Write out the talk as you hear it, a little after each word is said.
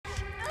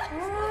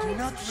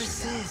not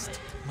resist,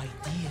 my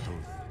dear.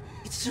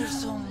 It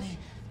serves only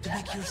to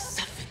make you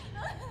suffer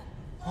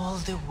all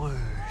the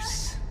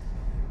worse.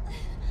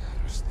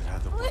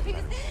 Please,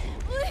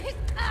 please.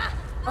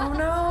 Oh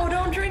no,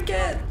 don't drink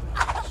it.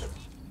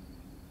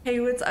 Hey,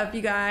 what's up,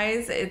 you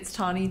guys? It's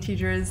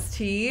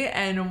tawnytdrizzt,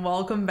 and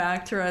welcome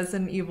back to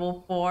Resident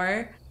Evil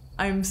 4.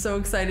 I'm so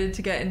excited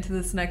to get into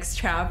this next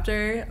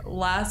chapter.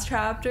 Last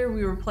chapter,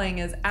 we were playing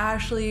as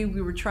Ashley.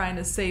 We were trying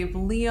to save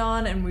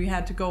Leon, and we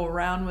had to go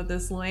around with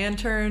this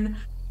lantern.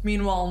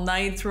 Meanwhile,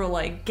 knights were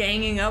like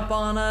ganging up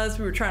on us.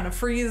 We were trying to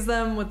freeze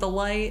them with the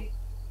light.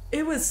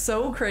 It was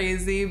so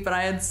crazy, but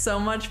I had so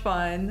much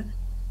fun.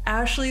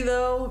 Ashley,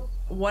 though,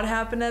 what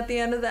happened at the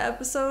end of the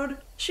episode?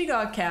 She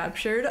got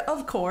captured,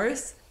 of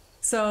course.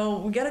 So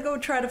we gotta go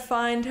try to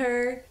find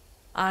her.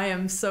 I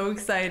am so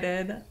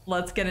excited.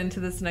 Let's get into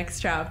this next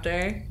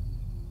chapter.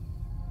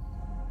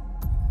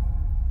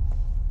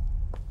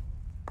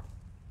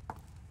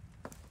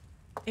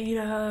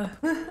 Ada.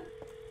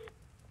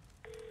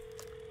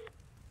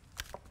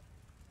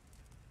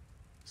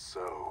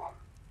 So,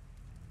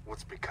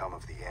 what's become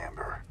of the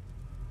amber?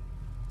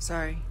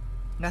 Sorry,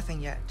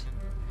 nothing yet.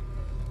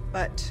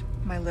 But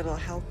my little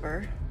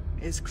helper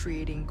is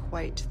creating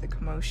quite the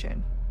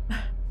commotion.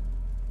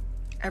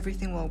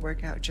 Everything will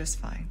work out just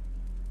fine.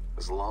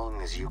 As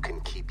long as you can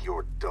keep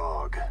your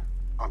dog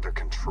under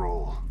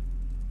control.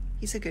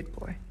 He's a good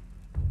boy.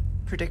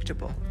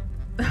 Predictable.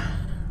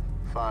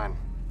 Fine.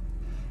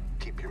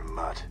 Keep your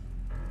mutt.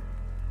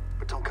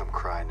 But don't come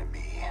crying to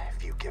me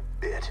if you get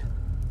bit.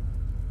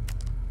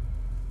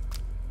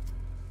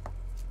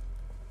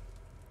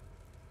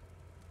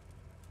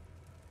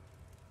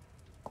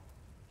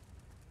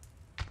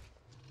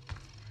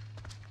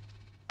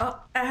 Oh,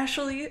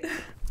 Ashley.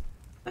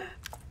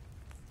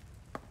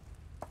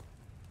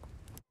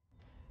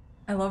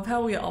 I love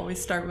how we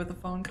always start with a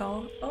phone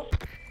call. Oh,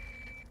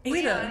 Ada.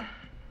 Leon,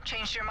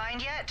 changed your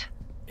mind yet?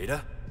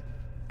 Ada?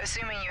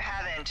 Assuming you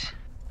haven't,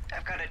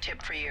 I've got a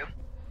tip for you.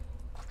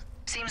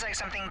 Seems like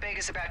something big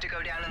is about to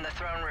go down in the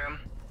throne room.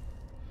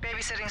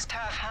 Babysitting's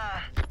tough, huh?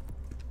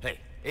 Hey,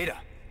 Ada!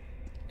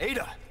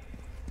 Ada!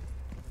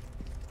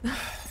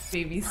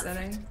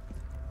 Babysitting.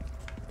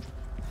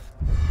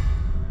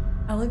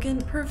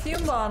 Elegant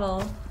perfume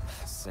bottle.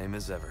 Same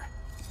as ever.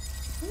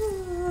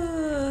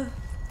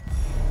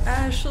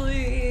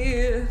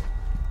 Ashley.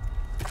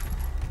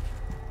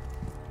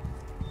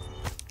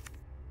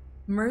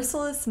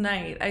 Merciless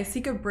knight, I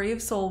seek a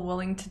brave soul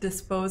willing to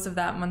dispose of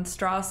that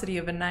monstrosity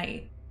of a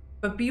knight.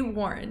 But be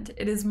warned,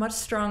 it is much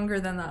stronger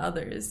than the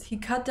others. He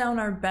cut down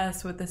our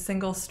best with a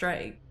single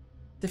strike.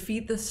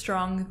 Defeat the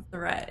strong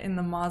threat in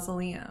the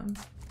mausoleum.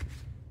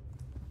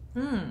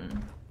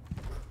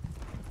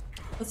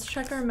 Let's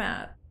check our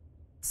map.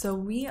 So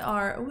we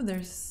are, oh,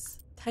 there's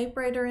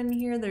typewriter in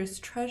here. There's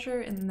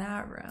treasure in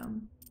that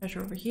room.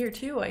 Treasure over here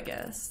too, I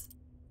guess.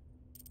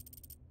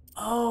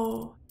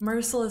 Oh,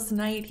 merciless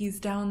knight, he's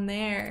down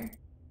there.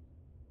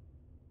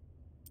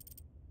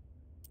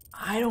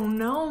 I don't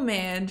know,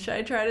 man. Should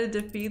I try to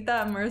defeat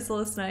that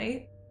merciless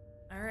knight?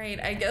 All right,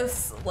 I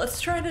guess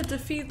let's try to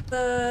defeat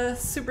the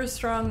super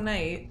strong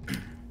knight.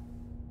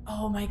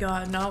 Oh my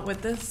god, not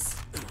with this.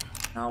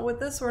 Not with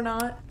this, we're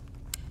not.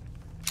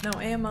 No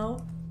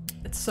ammo.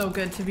 It's so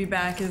good to be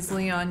back as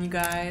Leon, you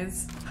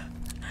guys.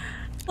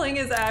 Playing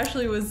as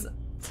Ashley was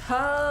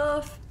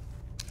tough.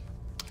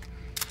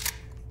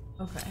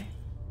 Okay.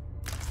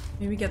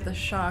 Maybe get the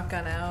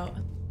shotgun out.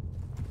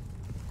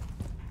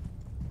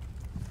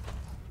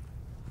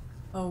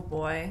 Oh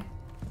boy.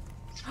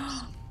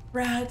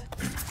 Rat!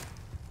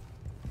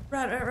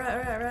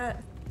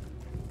 Rat.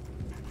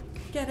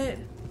 Get it.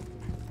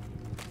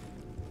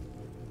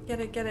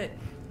 Get it.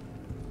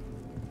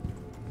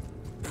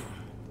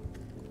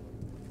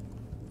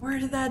 Where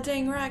did that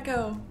dang rat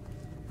go?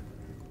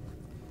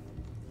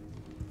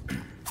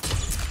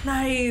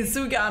 Nice,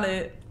 we got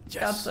it.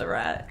 Yes. Got the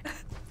rat.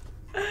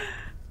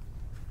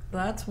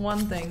 That's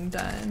one thing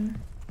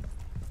done.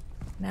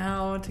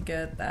 Now to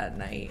get that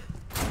knight.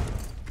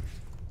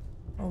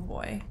 Oh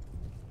boy.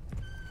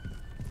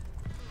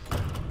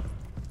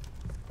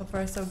 So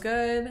far so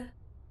good.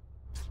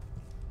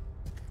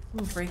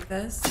 Ooh, break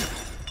this.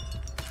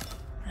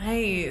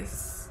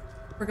 Nice.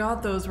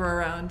 Forgot those were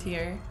around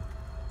here.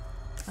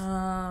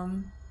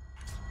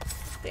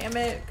 Damn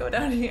it, go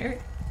down here.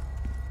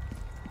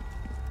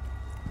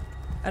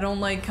 I don't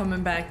like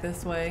coming back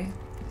this way.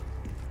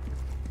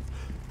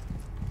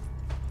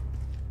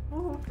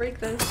 Oh, break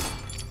this.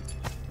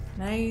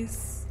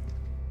 Nice.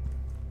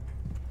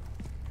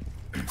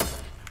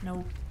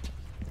 Nope.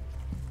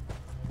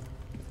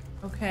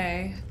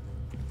 Okay.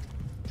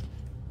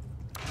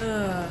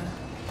 Ugh.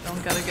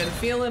 Don't got a good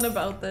feeling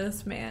about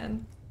this,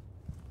 man.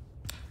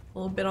 A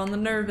little bit on the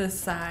nervous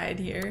side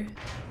here.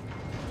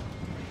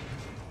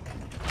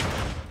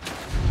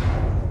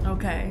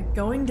 Okay,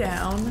 going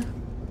down.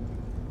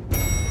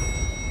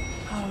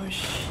 Oh,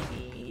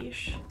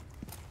 sheesh.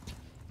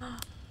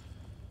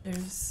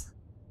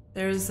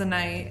 There's the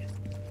knight.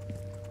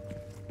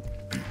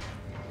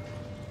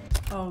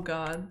 Oh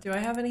god, do I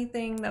have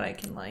anything that I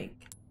can like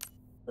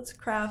Let's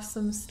craft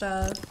some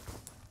stuff.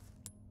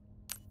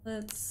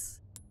 Let's...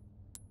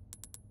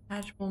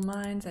 Hatchable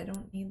mines, I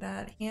don't need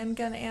that.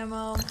 Handgun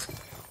ammo.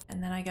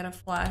 And then I get a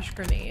flash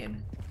grenade.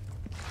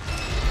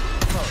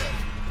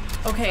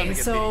 Okay,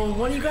 so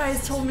one of you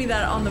guys told me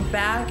that on the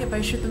back, if I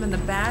shoot them in the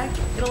back,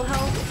 it'll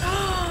help.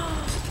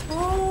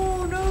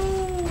 Oh no!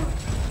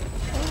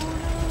 Oh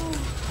no!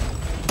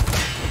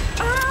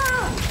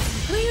 Ah!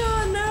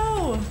 Leon,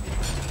 no!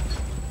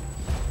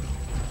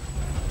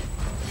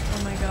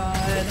 Oh my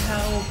god,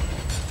 help.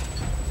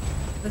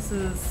 This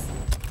is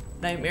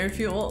nightmare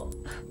fuel.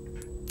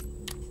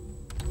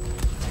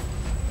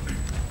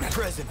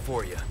 Present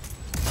for you.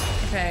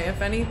 Okay,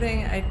 if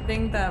anything, I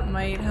think that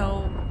might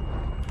help.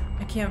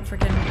 I can't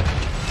freaking.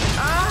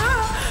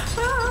 Ah!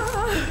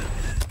 Ah!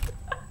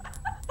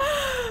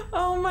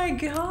 Oh my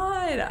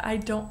god! I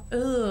don't.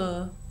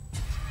 Ugh.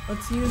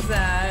 Let's use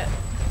that.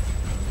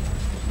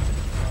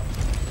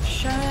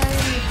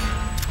 Shite.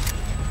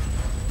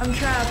 I'm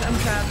trapped. I'm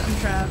trapped. I'm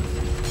trapped.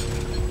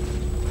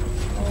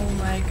 Oh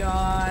my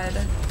god.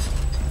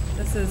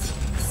 This is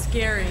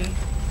scary.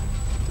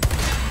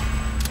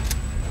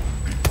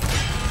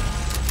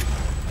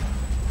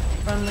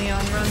 Run,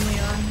 Leon, run,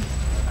 Leon.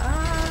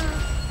 Ah!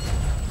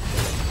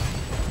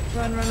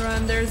 Run, run,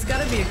 run. There's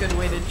gotta be a good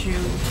way to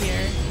juke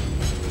here.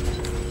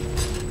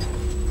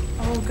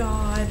 Oh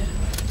god.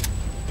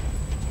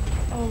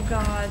 Oh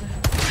god.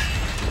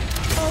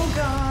 Oh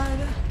god.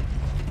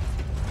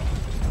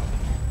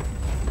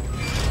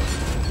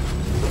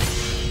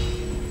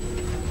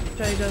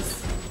 Should I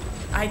just...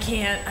 I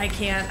can't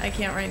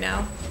right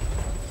now.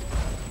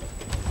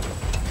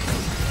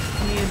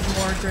 I need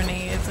more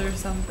grenades or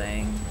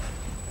something.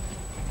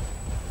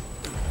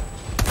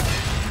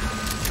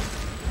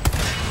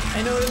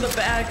 I know in the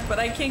back, but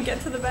I can't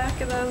get to the back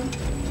of them.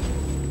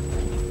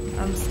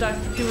 I'm stuck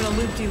doing a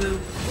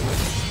loop-de-loop.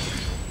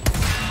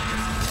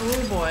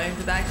 Oh boy,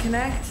 did that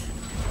connect?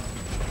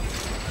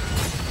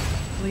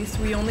 At least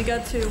we only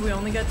got two. We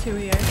only got two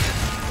here.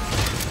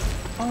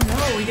 Oh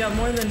no, we got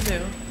more than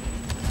two.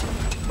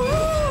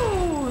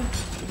 Woo!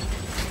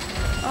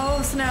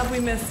 Oh snap, we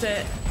missed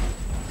it.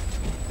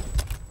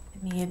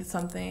 I need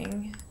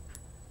something.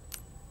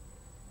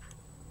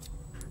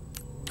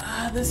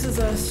 This is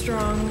a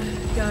strong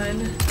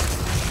gun.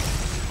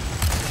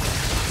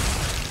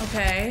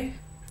 Okay.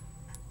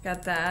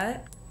 Got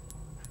that.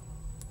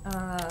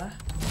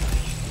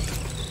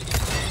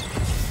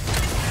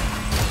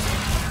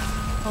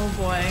 Oh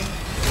boy.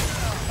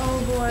 Oh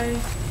boy.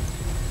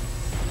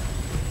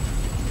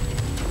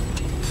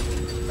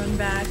 Run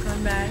back,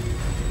 run back.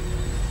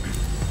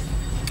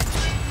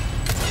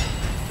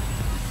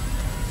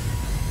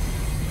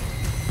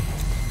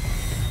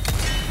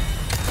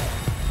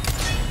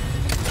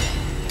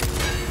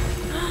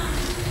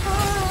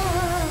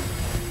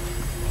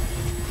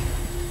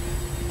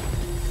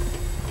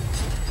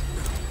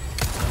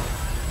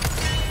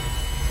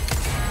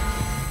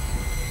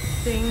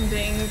 Ding,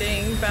 ding,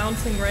 ding,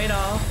 bouncing right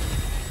off.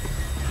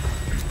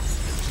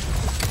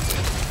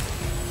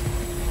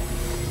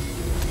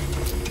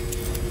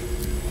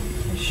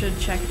 I should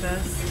check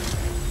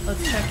this.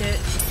 Let's check it.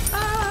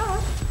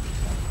 Ah!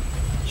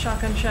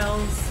 Shotgun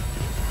shells.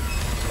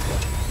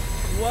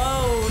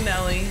 Whoa,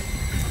 Nelly.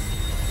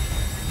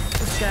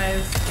 This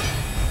guy's...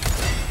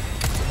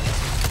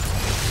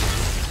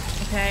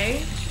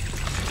 Okay.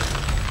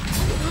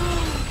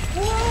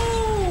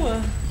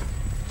 Whoa!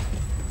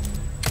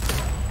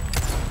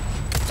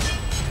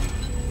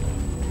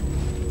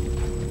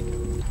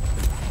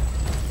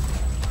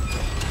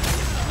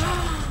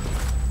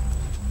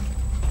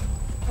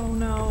 Oh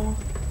no.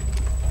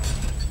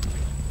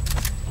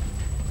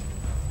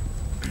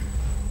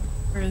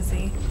 Where is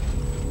he?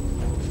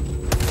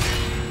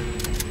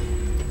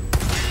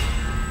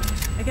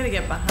 I gotta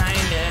get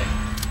behind it.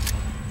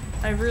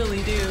 I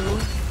really do.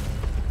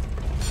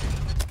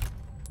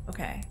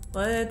 Okay,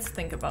 let's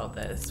think about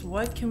this.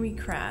 What can we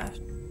craft?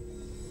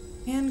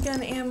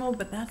 Handgun ammo,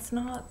 but that's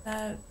not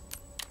that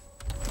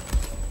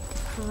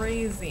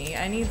crazy.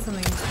 I need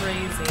something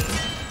crazy.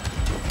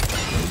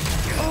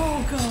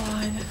 Oh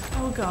god.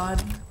 Oh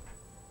god.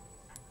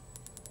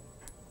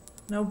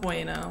 No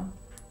bueno.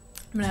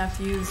 I'm gonna have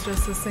to use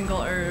just a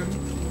single herb.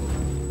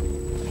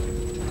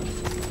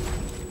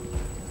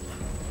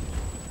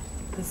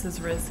 This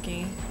is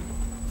risky.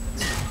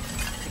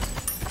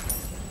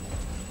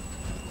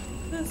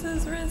 This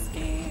is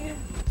risky.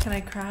 Can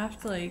I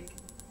craft like...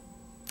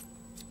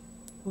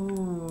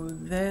 Ooh,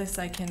 this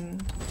I can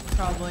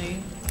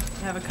probably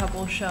have a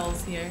couple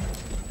shells here.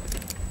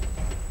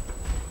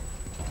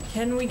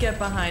 Can we get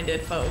behind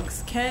it,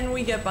 folks? Can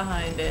we get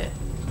behind it?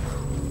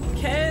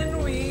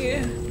 Can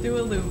we do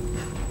a loop?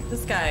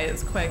 This guy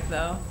is quick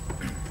though.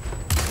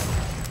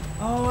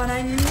 Oh, and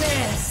I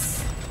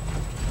miss!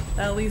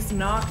 That at least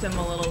knocked him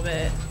a little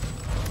bit.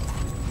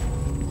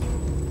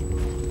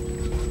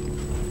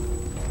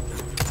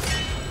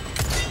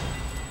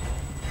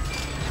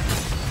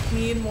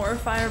 Need more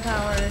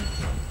firepower.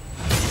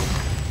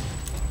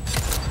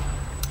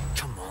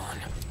 Come on.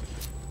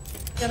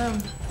 Get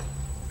him.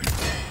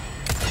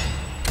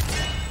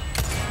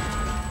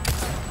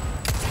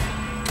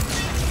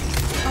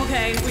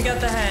 Okay, we got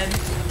the head.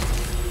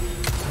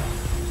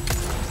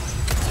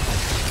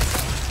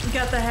 We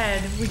got the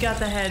head. We got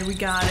the head. We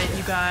got it,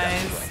 you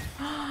guys.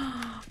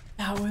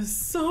 That was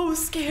so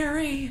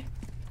scary.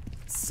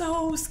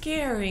 So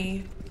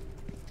scary.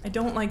 I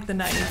don't like the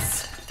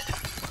knights.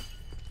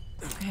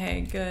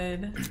 Okay,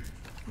 good.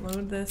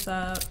 Load this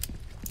up.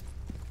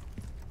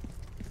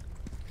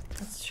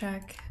 Let's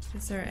check.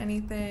 Is there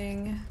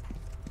anything?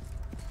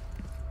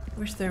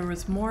 Wish there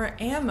was more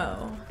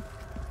ammo.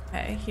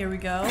 Okay, here we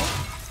go.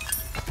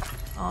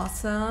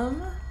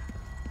 Awesome.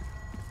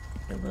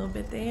 A little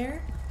bit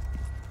there.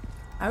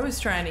 I was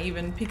trying to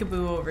even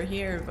peekaboo over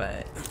here,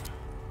 but...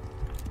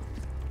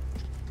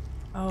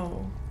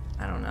 Oh,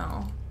 I don't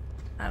know.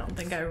 I don't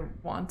think I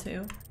want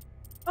to.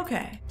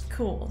 Okay,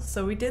 cool.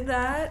 So we did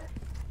that.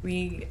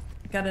 We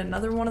got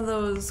another one of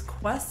those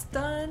quests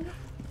done.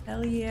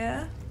 Hell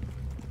yeah.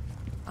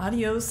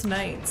 Adios,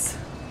 knights.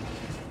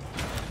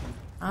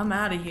 I'm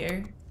out of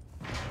here.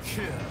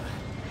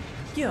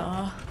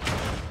 Yeah.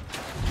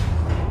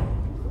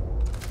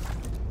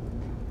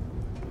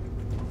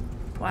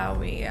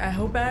 Wowee. I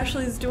hope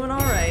Ashley's doing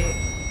alright.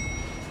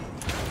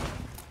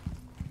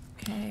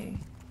 Okay.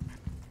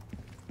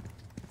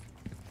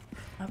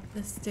 Up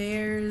the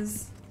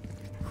stairs.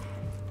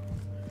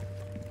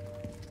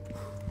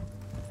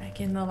 Back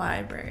in the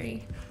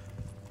library.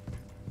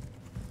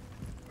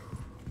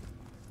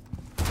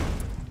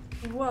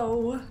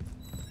 Whoa.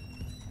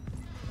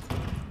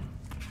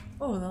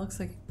 Oh, that looks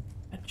like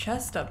a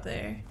chest up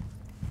there.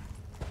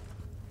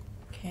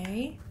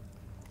 Okay.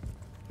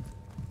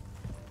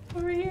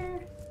 Over here.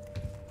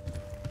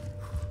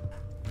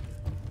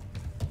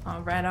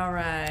 Alright,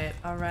 alright.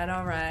 Alright,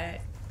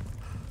 alright.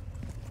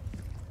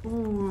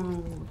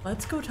 Ooh,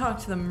 let's go talk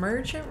to the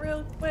merchant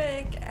real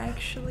quick,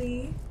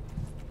 actually.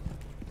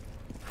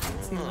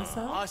 Let's see what's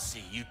up. I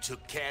see you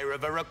took care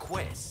of a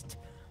request.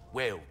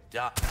 Well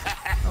done.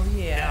 Oh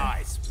yeah.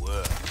 Nice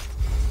work.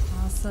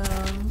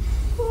 Awesome.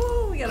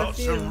 Ooh, we got a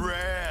few. Some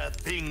rare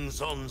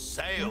things on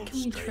sale. What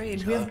can we trade?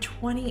 stranger. We have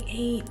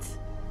 28.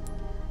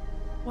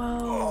 Whoa.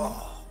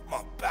 Oh,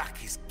 my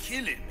back is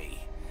killing me.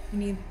 We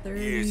need 30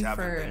 Years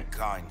haven't for been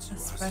kind to a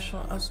us, special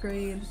I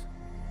upgrade. suppose.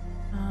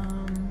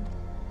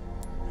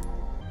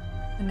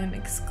 And an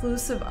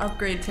exclusive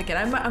upgrade ticket.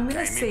 I'm gonna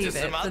Came save into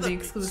it some for other the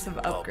bits exclusive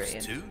and bobs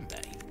upgrade. too,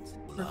 mate.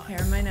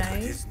 Repair my But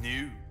knife. it's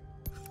new.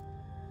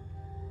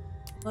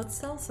 Let's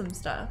sell some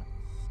stuff.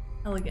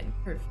 Elegant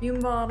perfume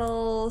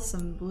bottle,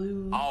 some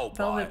blue, I'll buy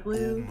velvet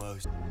blue.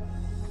 almost.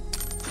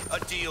 A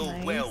deal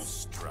Nice. well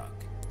struck.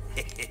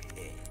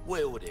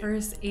 Well then,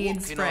 First aid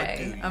what can I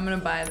spray. do? I'm gonna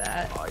buy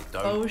that. I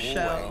don't Oh, always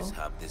show.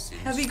 have this in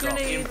Heavy stock.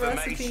 grenade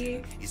Information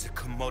recipe. is a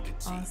commodity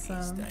Awesome.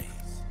 these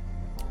days.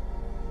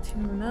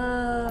 Tune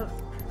up.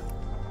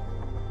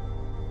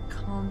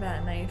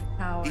 Combat knife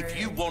power. If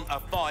you want a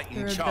fighting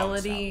chance out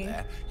Durability.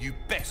 there, you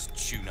best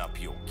tune up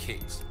your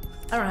kit.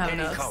 I don't have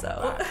Any enough, so.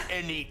 combat,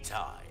 any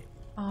time.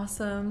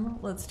 Awesome.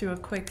 Let's do a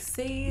quick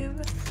save.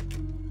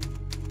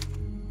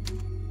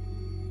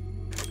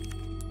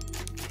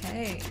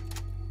 Okay.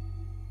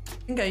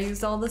 I think I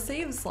used all the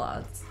save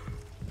slots.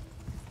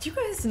 Do you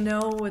guys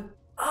know what...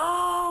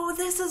 Oh,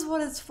 this is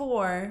what it's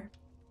for.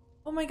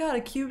 Oh my god,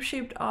 a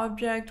cube-shaped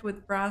object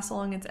with brass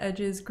along its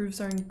edges.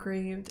 Grooves are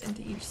engraved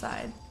into each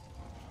side.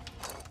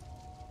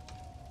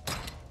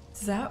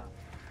 Is that...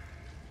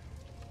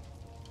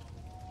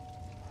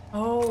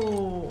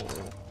 Oh.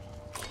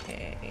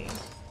 Okay.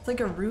 It's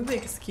like a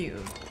Rubik's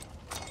Cube.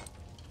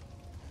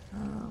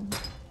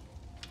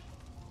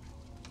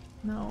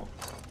 No.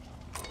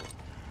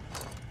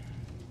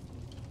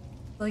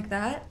 Like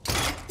that?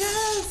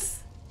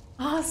 Yes!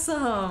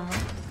 Awesome!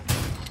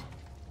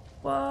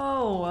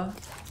 Whoa!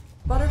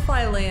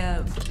 Butterfly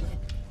lamp!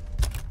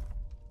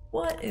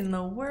 What in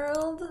the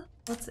world?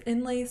 Let's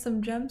inlay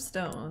some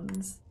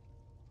gemstones.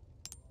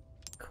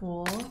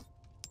 Cool.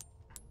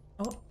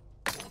 Oh,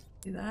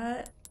 do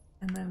that,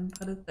 and then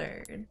put a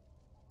third.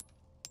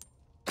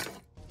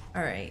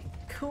 Alright,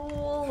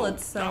 cool.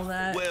 Let's sell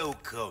that.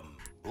 Welcome.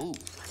 Ooh,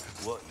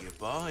 what you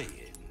buying?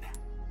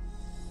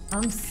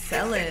 I'm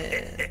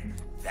selling.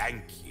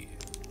 Thank you.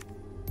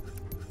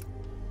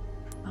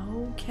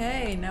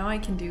 Okay, now I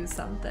can do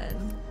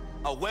something.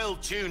 A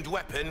well-tuned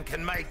weapon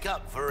can make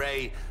up for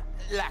a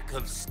lack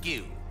of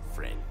skill,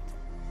 friend.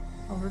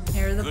 I'll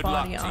repair the Good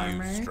body luck to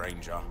armor. you,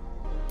 stranger.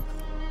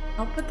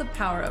 I'll put the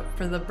power up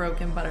for the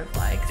broken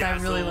butterfly because I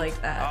really Dazzled?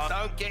 like that.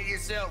 Oh, don't get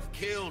yourself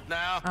killed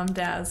now. I'm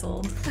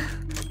dazzled.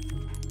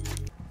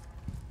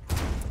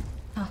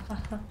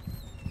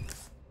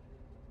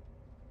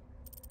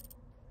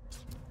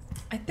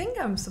 I think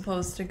I'm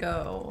supposed to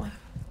go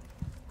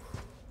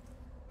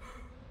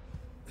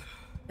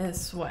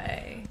this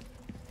way.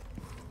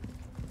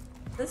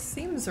 This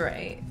seems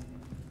right.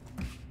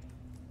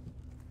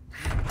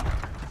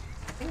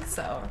 I think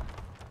so.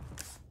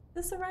 Is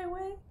this the right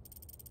way?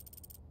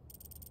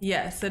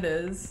 Yes, it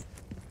is.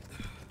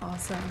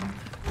 Awesome.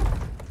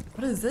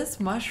 What is this?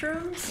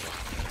 Mushrooms?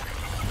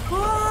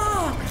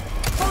 Whoa!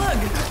 Bug!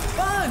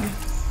 Bug!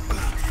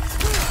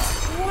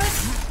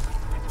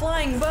 What?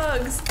 Flying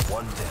bugs.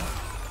 One down.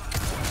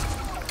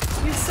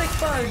 sick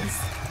bugs.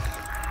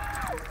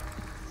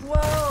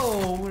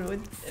 Whoa,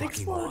 it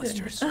exploded.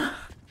 Monsters.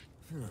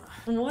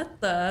 What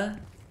the?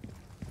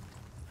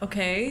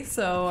 Okay,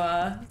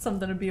 so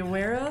something to be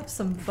aware of,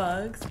 some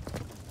bugs.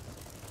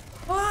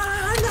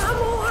 Ah, not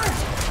more!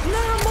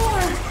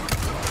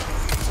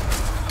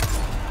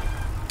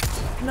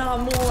 Not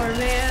more,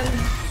 man.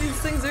 These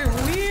things are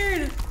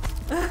weird.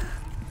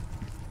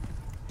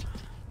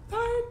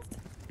 What?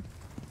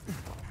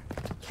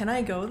 Can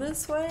I go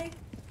this way?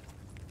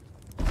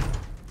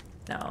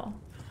 No.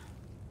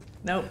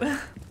 Nope.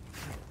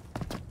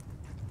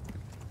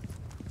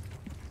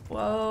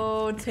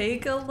 Whoa,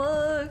 take a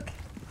look.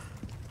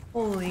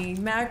 Holy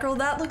mackerel,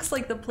 that looks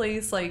like the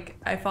place like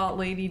I fought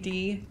Lady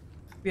D.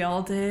 We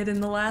all did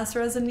in the last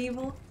Resident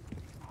Evil.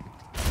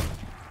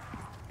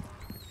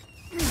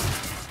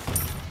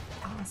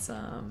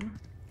 Awesome.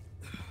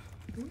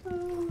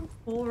 Ooh,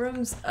 full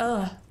rooms.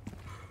 Ugh.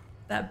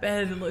 That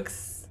bed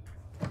looks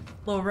a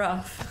little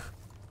rough.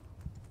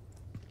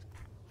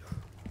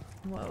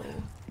 Whoa.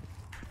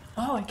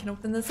 Oh, I can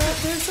open this up.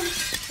 There's some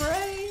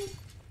spray.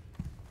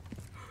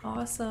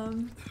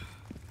 Awesome.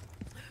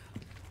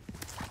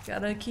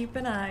 Gotta keep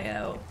an eye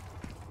out.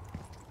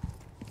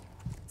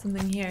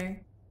 Something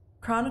here.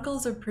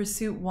 Chronicles of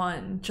Pursuit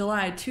 1,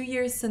 July, 2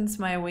 years since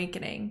my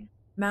awakening.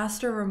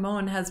 Master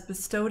Ramon has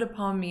bestowed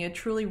upon me a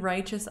truly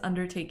righteous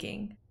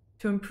undertaking,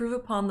 to improve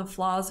upon the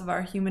flaws of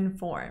our human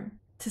form,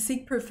 to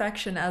seek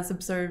perfection as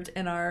observed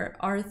in our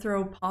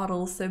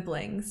arthropodal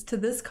siblings. To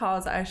this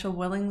cause I shall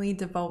willingly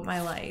devote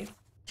my life.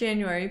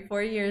 January,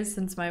 4 years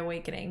since my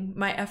awakening.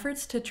 My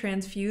efforts to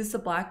transfuse the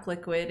black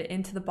liquid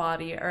into the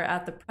body are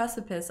at the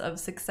precipice of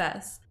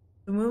success.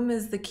 The womb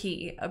is the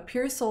key. A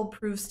pure soul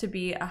proves to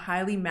be a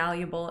highly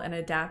malleable and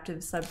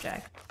adaptive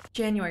subject.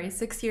 January,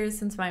 6 years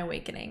since my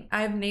awakening.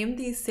 I have named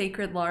these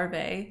sacred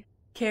larvae,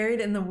 carried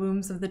in the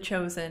wombs of the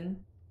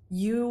chosen,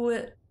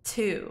 you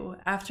too,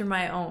 after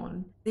my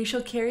own. They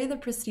shall carry the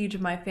prestige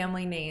of my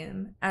family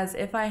name, as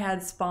if I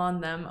had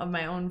spawned them of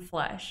my own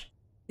flesh.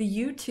 The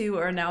U2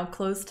 are now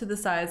close to the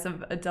size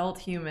of adult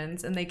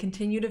humans, and they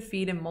continue to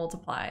feed and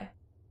multiply.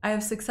 I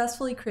have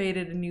successfully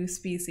created a new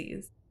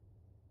species.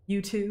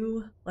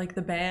 U2, like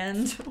the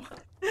band.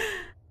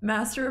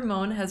 Master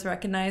Ramon has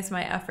recognized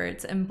my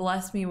efforts and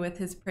blessed me with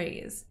his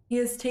praise. He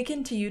has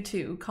taken to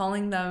U2,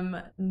 calling them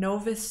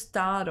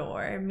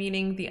Novistador,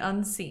 meaning the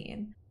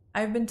unseen.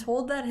 I have been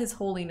told that His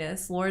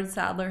Holiness, Lord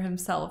Sadler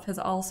himself, has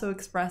also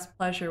expressed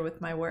pleasure with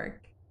my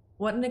work.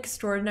 What an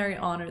extraordinary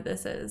honor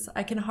this is.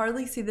 I can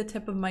hardly see the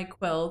tip of my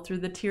quill through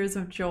the tears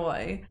of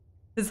joy.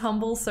 His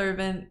humble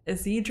servant,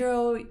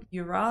 Isidro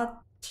Urache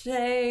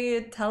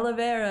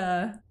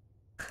Talavera.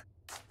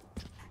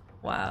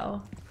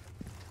 Wow.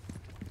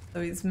 So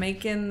he's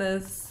making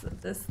this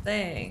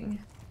thing.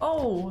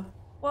 Oh,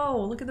 whoa,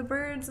 look at the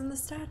birds and the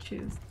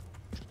statues.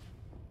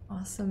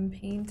 Awesome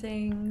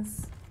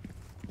paintings.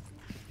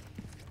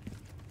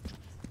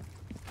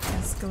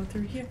 Let's go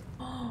through here.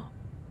 Oh.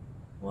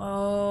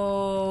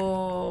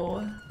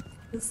 Whoa,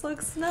 this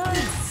looks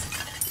nuts.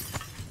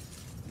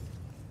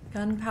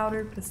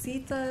 Gunpowder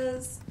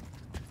pasitas.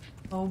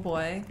 Oh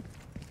boy.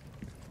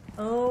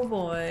 Oh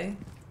boy.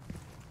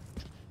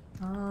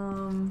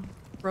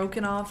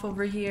 Broken off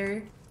over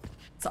here.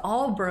 It's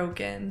all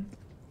broken.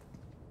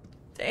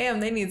 Damn,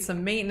 they need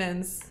some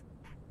maintenance.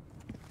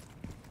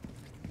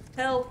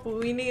 Help,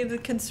 we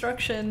need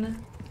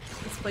construction.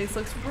 This place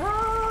looks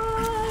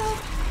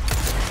rough.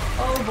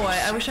 Oh boy,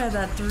 I wish I had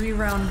that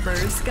 3-round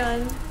burst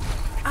gun.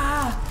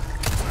 Ah!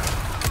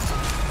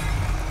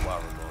 Wow,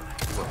 Ramon,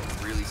 you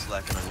are really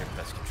slacking on your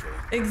pest control.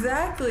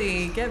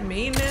 Exactly! Get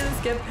maintenance,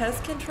 get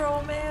pest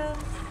control, man.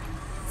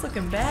 It's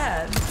looking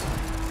bad.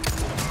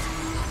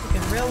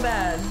 Looking real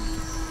bad.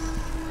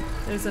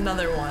 There's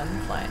another one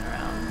flying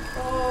around.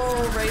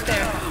 Oh, right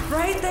there.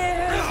 Right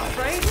there!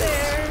 Right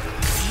there!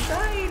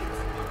 Right!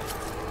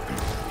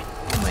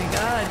 Oh my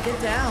god, get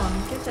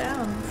down, get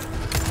down.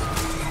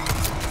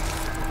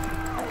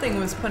 Thing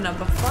was putting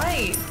up a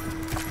fight.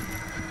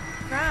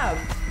 Crap.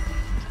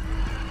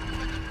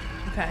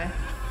 Okay.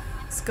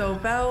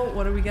 Scope out.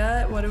 What do we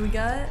got? What do we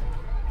got?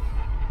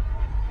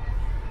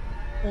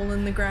 Hole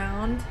in the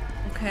ground.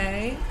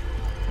 Okay.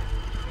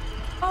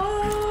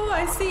 Oh,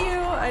 I see you.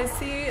 I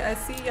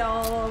see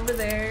y'all over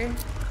there.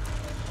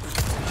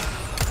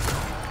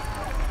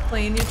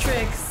 Playing your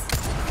tricks.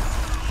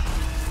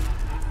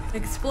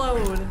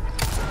 Explode.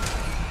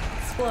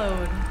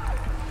 Explode.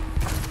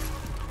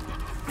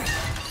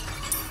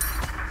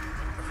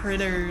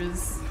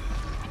 Critters.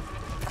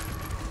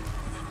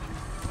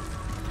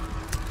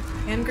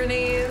 Hand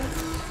grenade.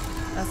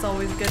 That's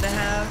always good to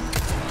have.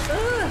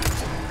 Ugh.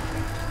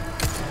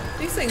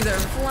 These things are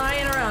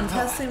flying around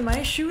testing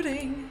my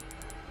shooting.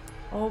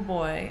 Oh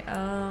boy.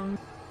 Gonna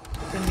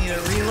need a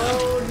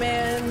reload,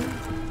 man.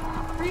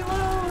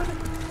 Reload.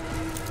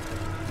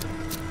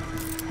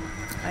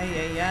 Ay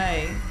ay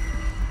ay.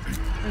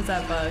 Where's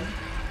that bug?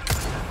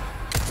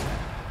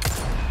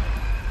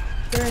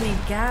 Are there any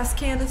gas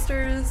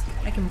canisters?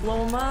 I can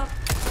blow them up.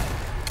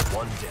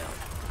 One down.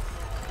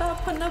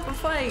 Stop putting up a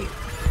fight.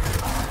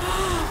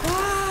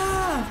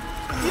 Ah!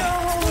 Yo,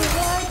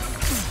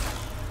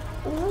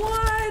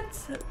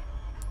 what?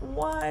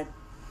 What?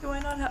 Do I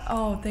not have?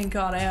 Oh, thank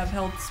God I have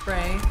health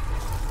spray.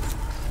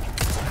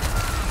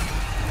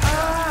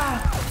 Ah!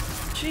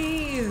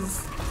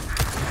 Jeez.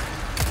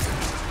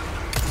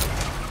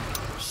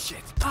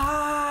 Shit.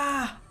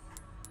 Ah!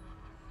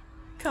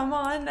 Come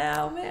on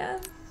now,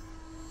 man.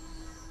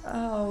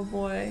 Oh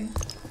boy.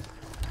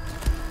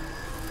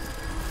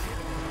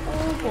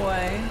 Oh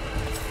boy.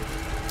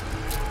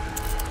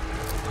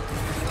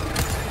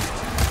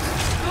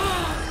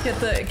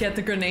 Get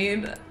the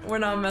grenade. We're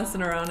not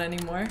messing around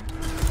anymore.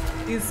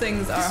 These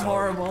things are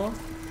horrible.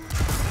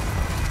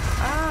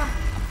 Ah!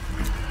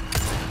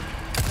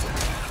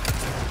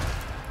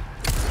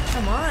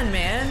 Come on,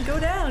 man. Go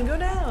down, go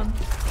down.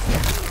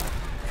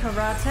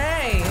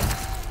 Karate.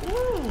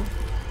 Woo!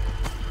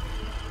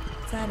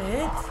 Is that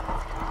it?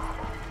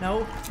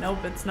 Nope,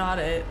 nope, it's not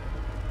it.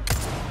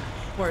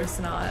 Of course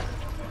not.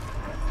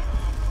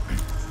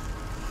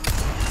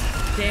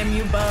 Damn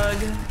you, bug.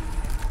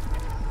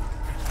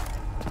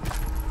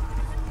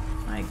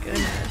 My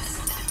goodness.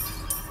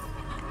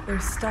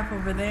 There's stuff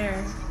over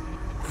there.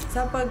 Is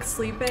that bug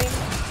sleeping?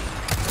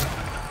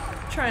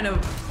 Trying to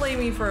play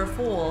me for a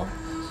fool.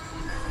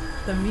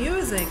 The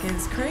music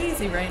is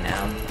crazy right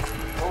now.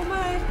 Oh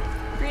my,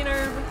 green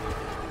herb.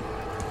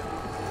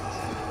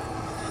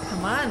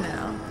 Come on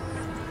now.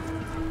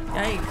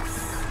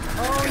 Yikes.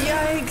 Oh,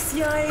 yikes,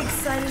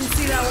 yikes. I didn't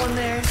see that one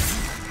there.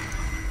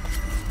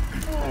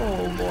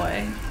 Oh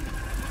boy.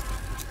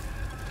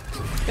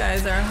 You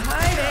guys are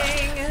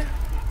hiding.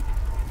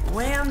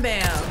 Wham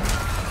bam.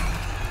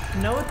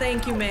 No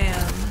thank you,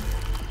 ma'am.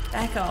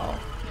 Back off.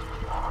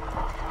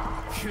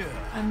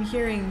 I'm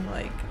hearing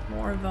like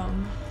more of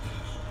them.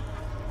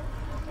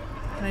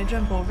 Can I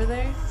jump over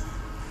there?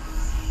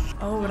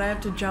 Oh, would I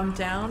have to jump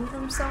down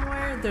from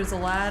somewhere? There's a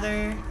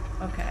ladder.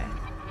 Okay.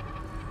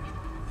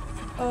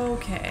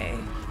 Okay.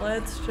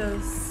 Let's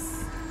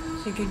just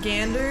take a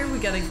gander. We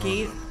got a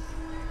gate.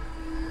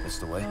 That's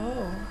the way.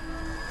 Oh.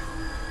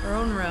 Our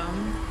own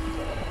room.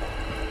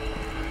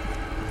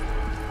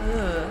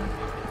 Ugh.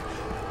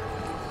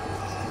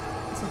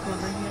 Let's look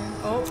over here.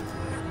 Oh.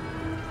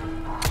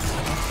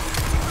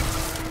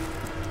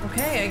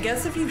 Okay, I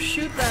guess if you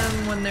shoot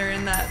them when they're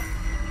in that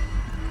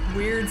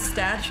weird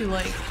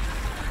statue-like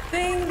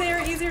thing,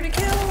 they're easier to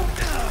kill.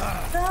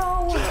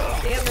 No!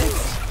 Damn it.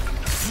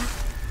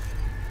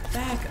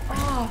 Back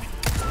off,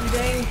 you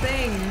dang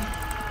thing.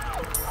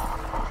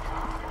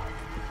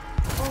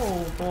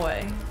 Oh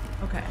boy.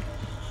 Okay.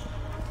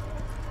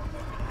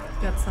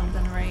 Got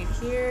something right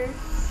here.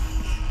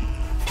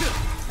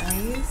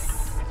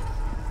 Nice.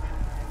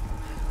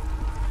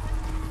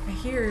 I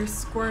hear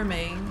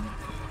squirming.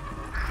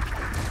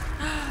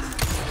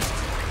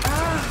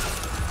 Ah!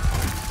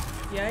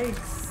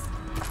 Yikes.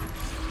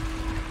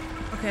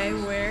 Okay,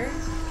 where?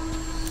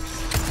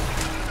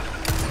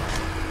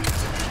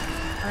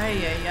 Ay,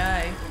 ay,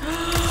 ay.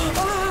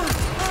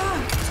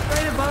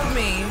 Right above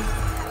me.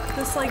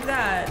 Just like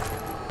that.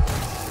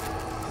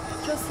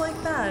 Just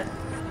like that.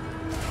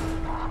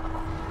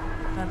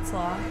 That's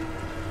locked.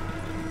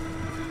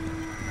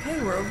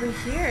 Okay, we're over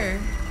here.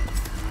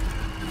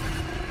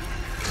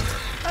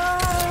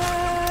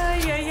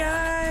 Ay, ay,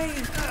 ay.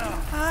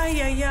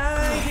 Ay, ay,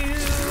 ay,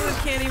 dude.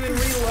 Can't even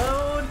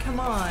reload. Come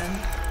on.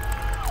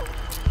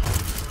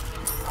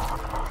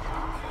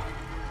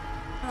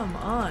 Come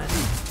on.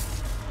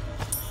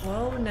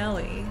 Whoa,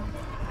 Nelly.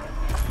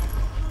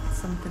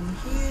 Something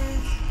here.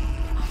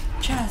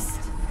 Chest.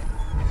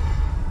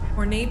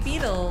 Ornate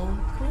beetle.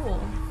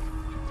 Cool.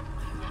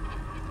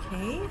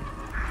 Okay.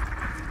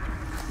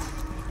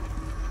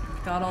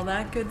 Got all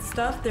that good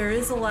stuff. There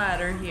is a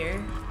ladder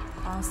here.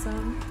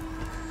 Awesome.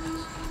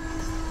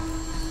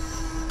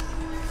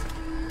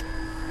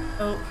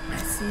 Oh, I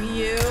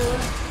see you.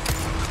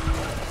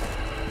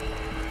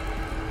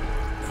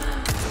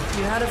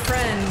 You had a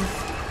friend.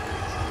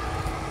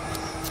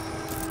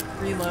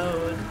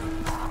 Reload.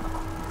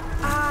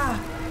 Ah!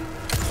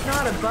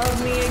 Not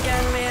above me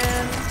again,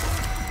 man.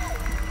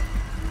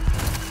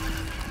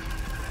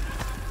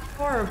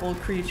 Horrible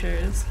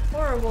creatures.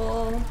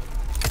 Horrible.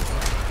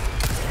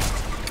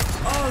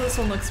 Oh, this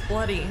one looks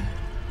bloody.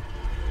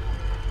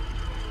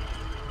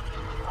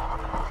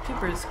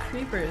 Creepers,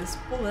 creepers.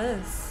 Pull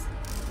this.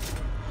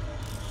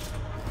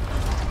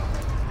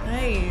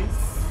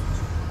 Nice.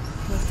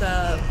 With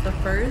the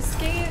first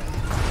gate.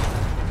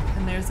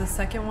 And there's a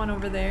second one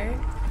over there.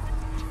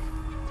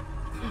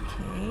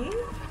 Okay.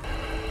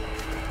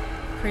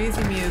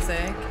 Crazy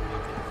music.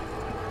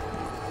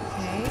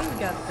 Okay, we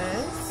got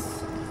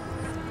this.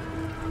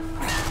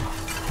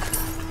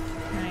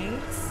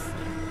 Nice.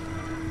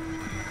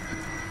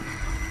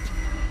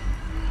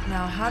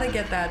 Now, how to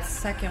get that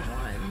second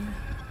one?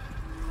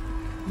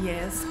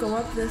 Yes, go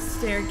up this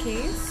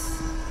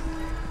staircase.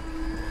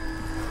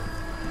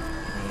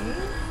 Okay.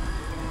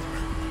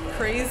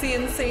 Crazy,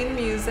 insane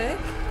music.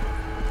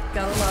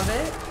 Gotta love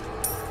it.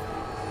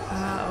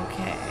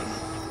 Okay.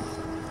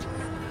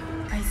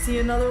 I see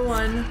another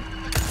one.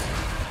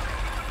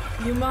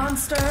 You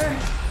monster!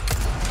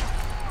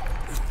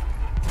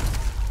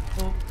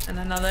 And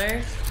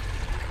another.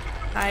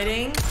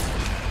 Hiding.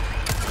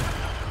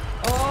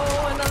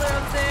 Oh, another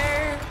up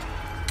there.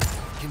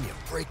 Give me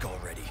a break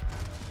already.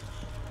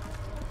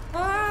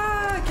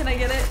 Ah, can I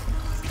get it?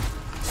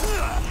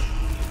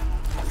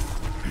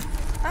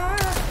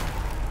 Ah,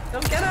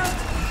 don't get up.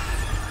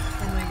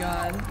 Oh my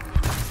god.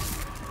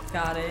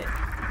 Got it.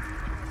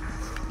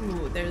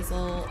 Ooh, there's a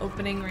little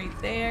opening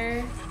right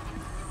there.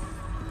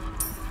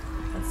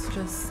 Let's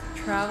just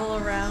travel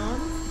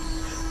around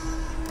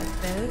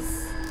like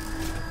this.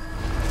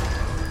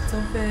 It's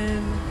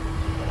open.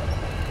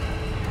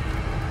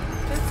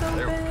 It's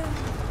open.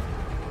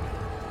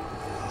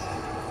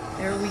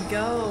 There we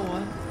go.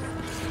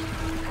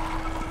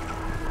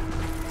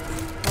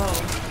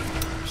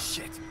 Whoa.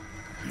 Shit.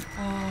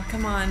 Oh,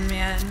 come on,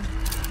 man.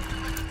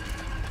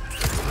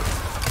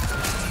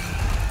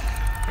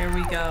 Here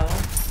we go.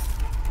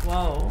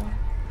 Whoa.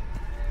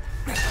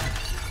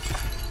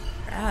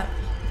 Crap.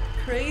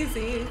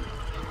 Crazy.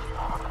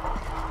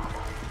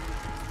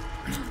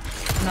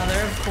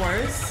 Another, of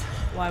course.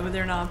 Why would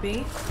there not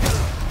be?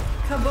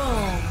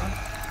 Kaboom!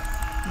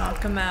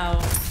 Knock him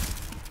out.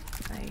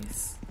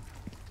 Nice.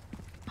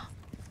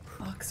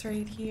 Box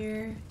right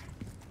here.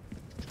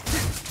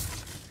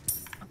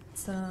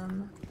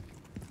 Some.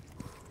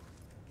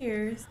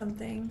 Here's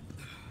something.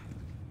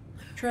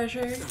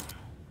 Treasure.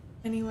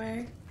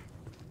 Anywhere.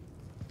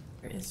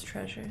 There is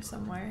treasure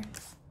somewhere.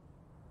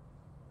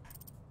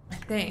 I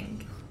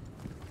think.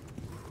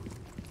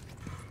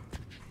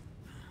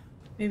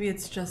 Maybe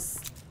it's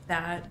just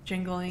that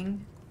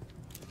jingling.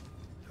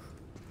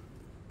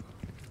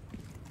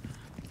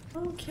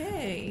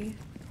 Okay.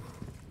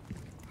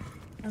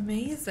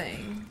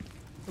 Amazing.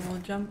 So we'll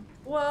jump,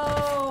 whoa,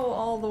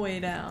 all the way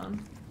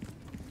down.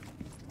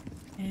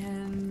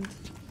 And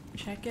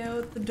check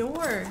out the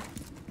door.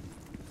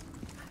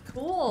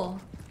 Cool.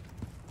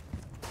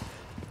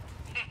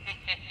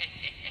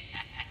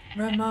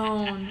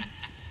 Ramon.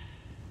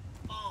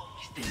 Oh,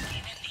 Mr.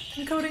 Kennedy.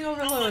 Encoding How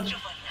overload. much of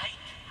a knight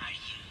are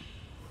you?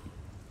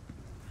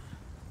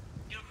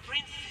 Your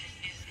princess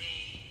is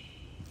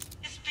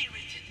a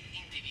spirited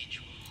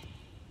individual.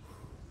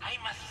 I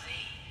must say,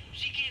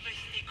 she gave us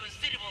a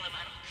considerable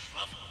amount of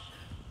trouble.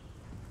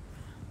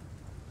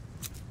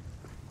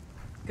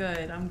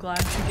 Good, I'm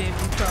glad she gave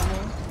you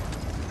trouble.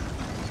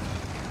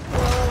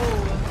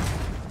 Whoa!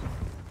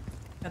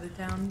 Got it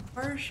down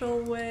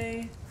partial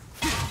way.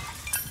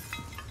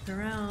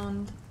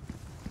 Around.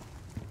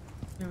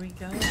 Here we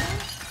go.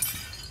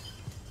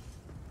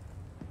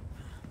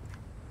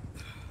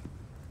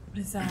 What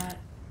is that?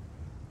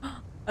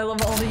 I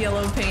love all the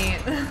yellow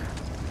paint.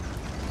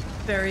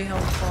 Very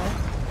helpful.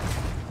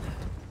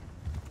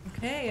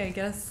 Okay, I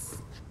guess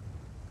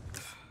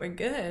we're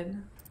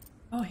good.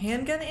 Oh,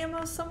 handgun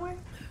ammo somewhere?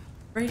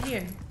 Right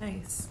here.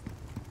 Nice.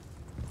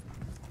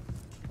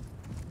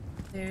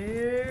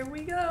 There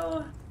we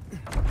go.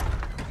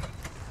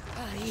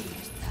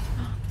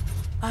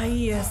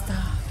 Ahí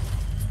está.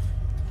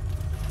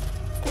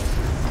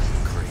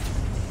 Great.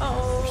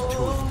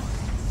 Oh.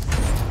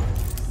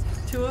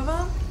 Two of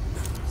them?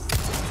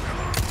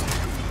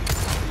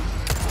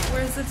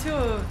 Where's the two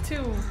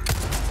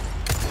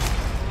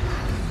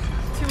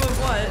of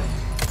what?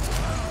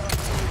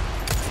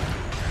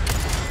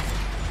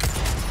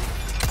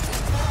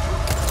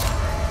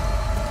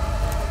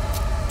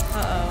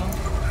 Uh-oh.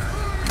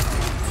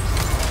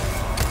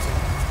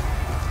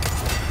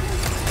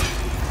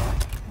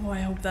 Oh, I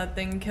hope that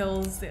thing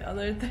kills the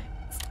other things.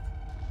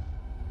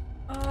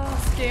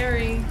 Oh,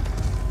 scary.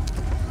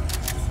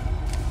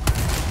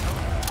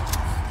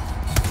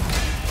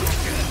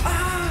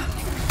 Ah!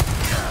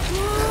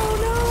 Oh,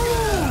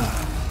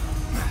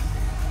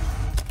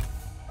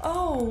 no!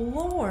 Oh,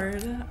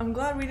 Lord. I'm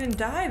glad we didn't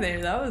die there.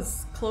 That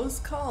was a close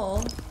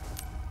call.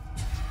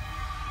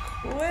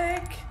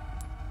 Quick.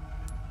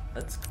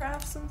 Let's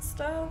craft some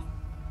stuff.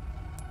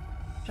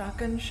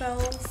 Shotgun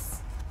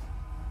shells.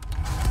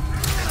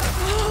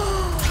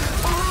 Oh,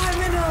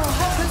 I'm in a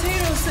hot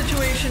potato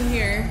situation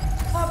here.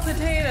 Hot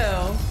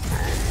potato.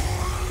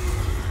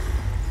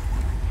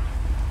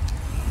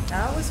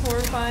 That was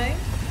horrifying.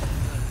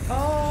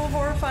 Oh,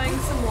 horrifying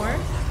some more.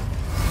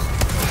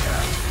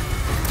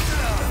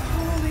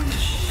 Holy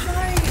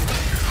shite.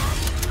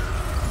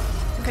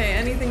 Okay,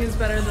 anything is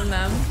better than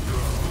them.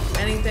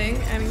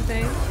 Anything,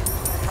 anything.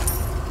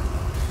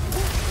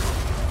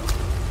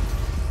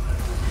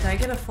 Did I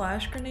get a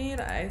flash grenade?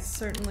 I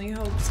certainly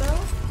hope so.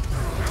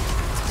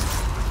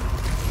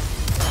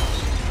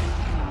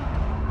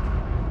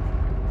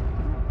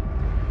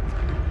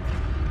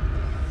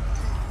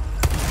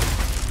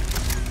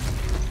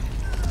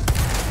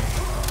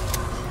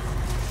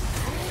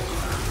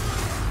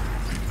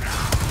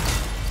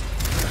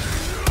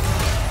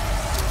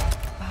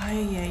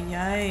 Ay, ay,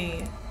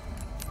 ay.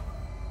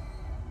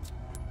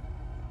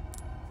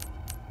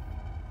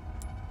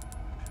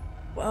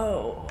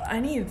 Whoa, I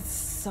need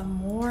some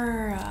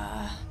more,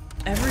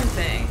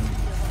 everything.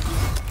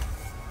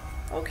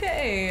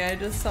 Okay, I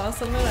just saw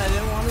something I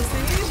didn't want to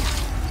see.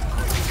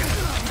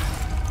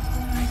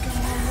 Oh my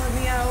god, let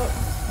me out.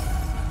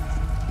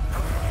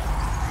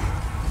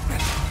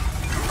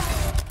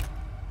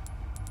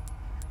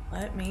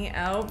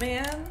 out,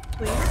 man,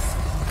 please.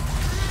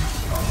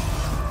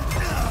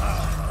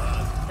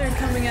 They're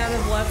coming out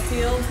of left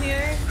field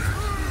here.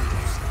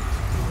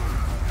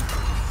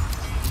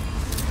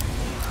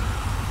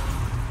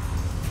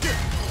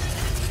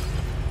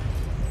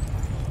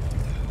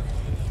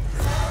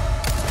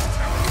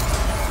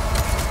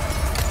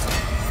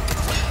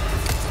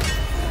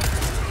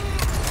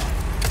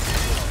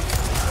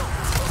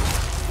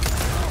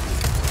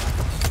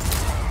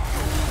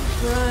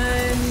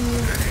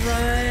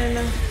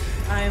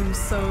 I'm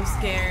so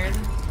scared.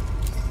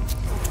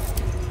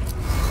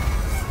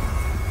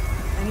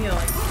 I need to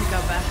like pick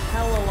up a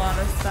hell of a lot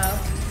of stuff.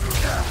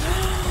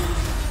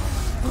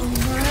 Oh,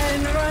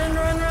 run.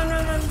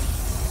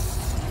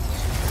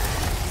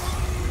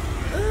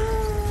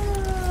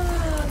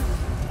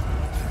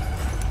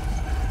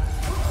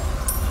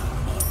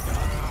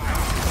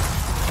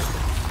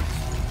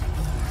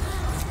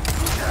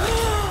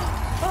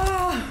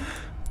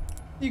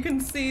 You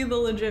can see the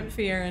legit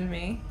fear in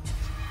me.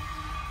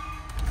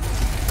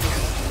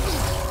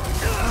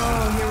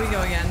 Oh, here we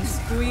go again.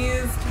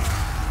 Squeezed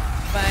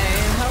by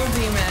Hell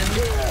Demon.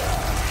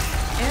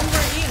 And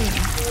we're eaten.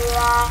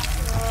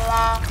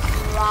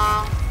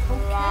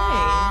 Okay,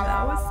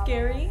 that was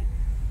scary.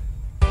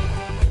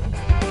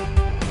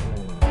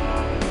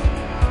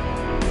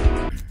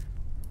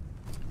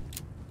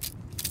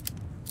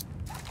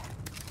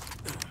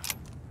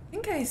 I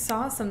think I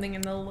saw something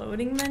in the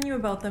loading menu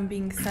about them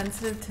being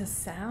sensitive to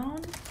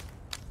sound.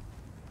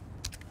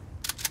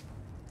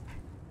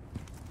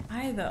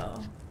 Why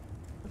though?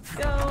 Let's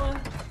go.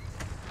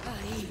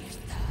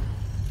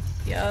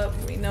 Yup,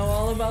 we know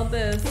all about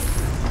this.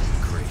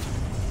 Great.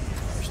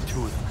 There's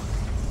two of them.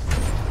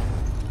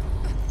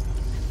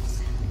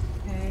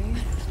 Okay.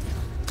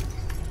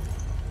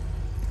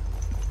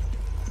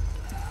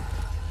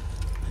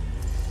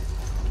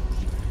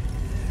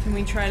 Can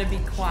we try to be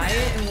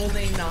quiet and will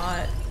they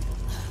not?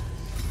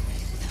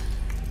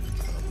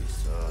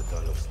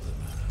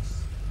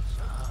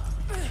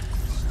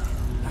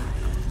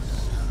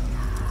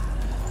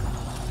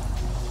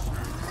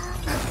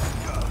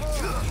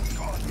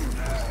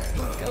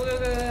 Go.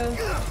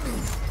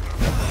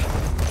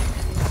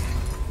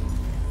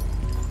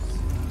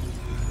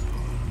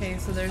 Okay,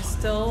 so they're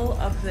still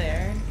up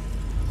there.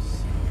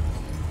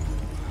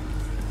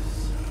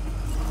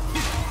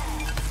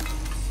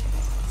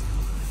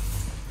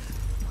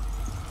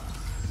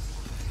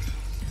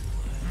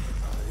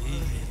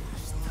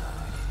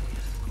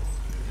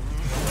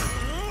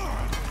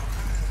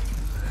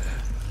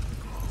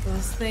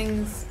 Those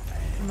things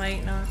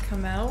might not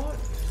come out.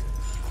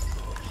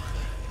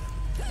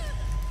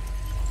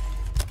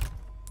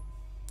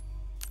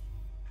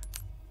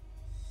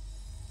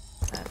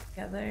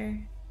 Together.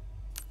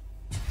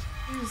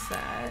 Use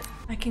that.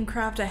 I can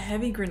craft a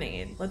heavy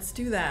grenade. Let's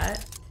do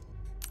that.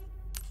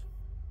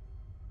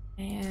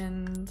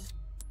 And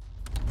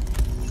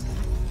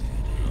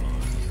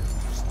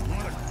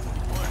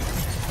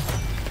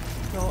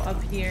go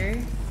up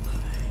here.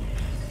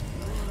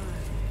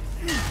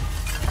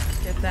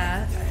 Get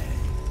that.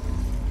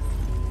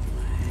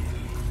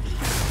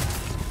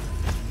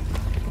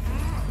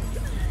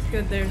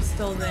 Good, they're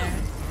still there.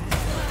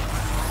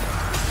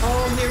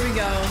 Oh, here we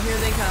go. Here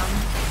they come.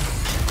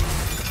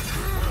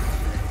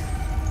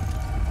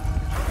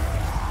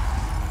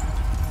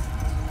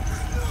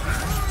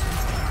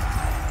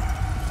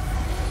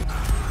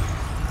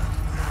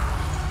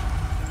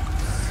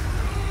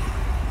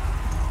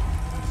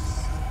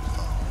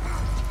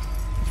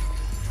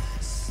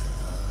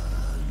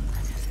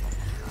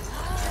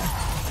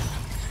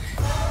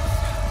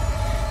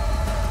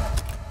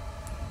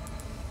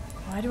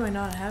 Why do I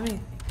not have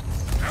anything?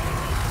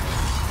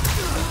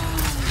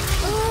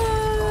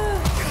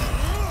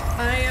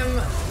 I am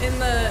in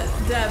the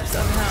depths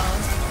of hell.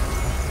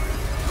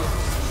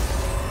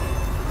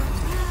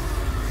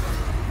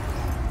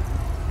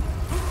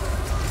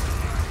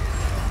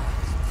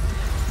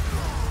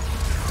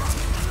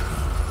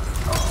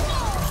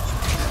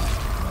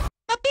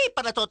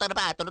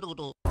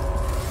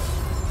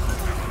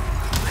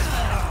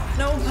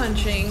 No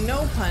punching,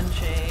 no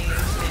punching.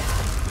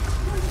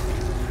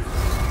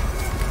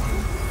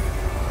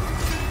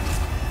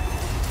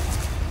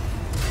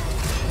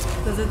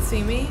 Does it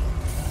see me?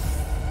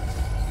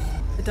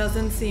 It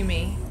doesn't see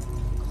me.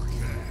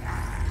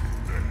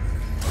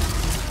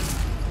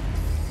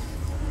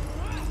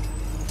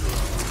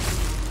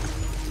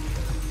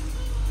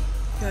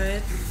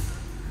 Good.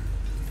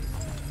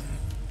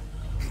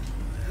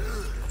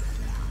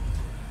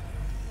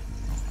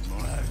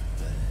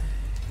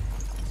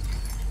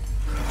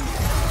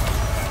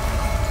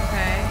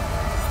 Okay.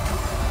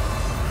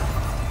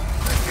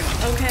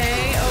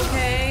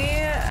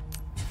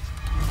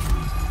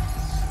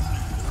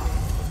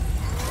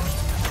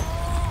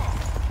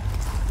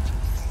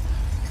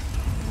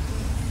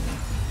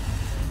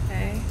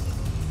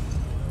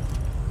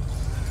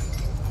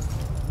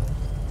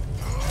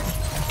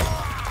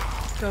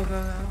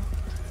 Go.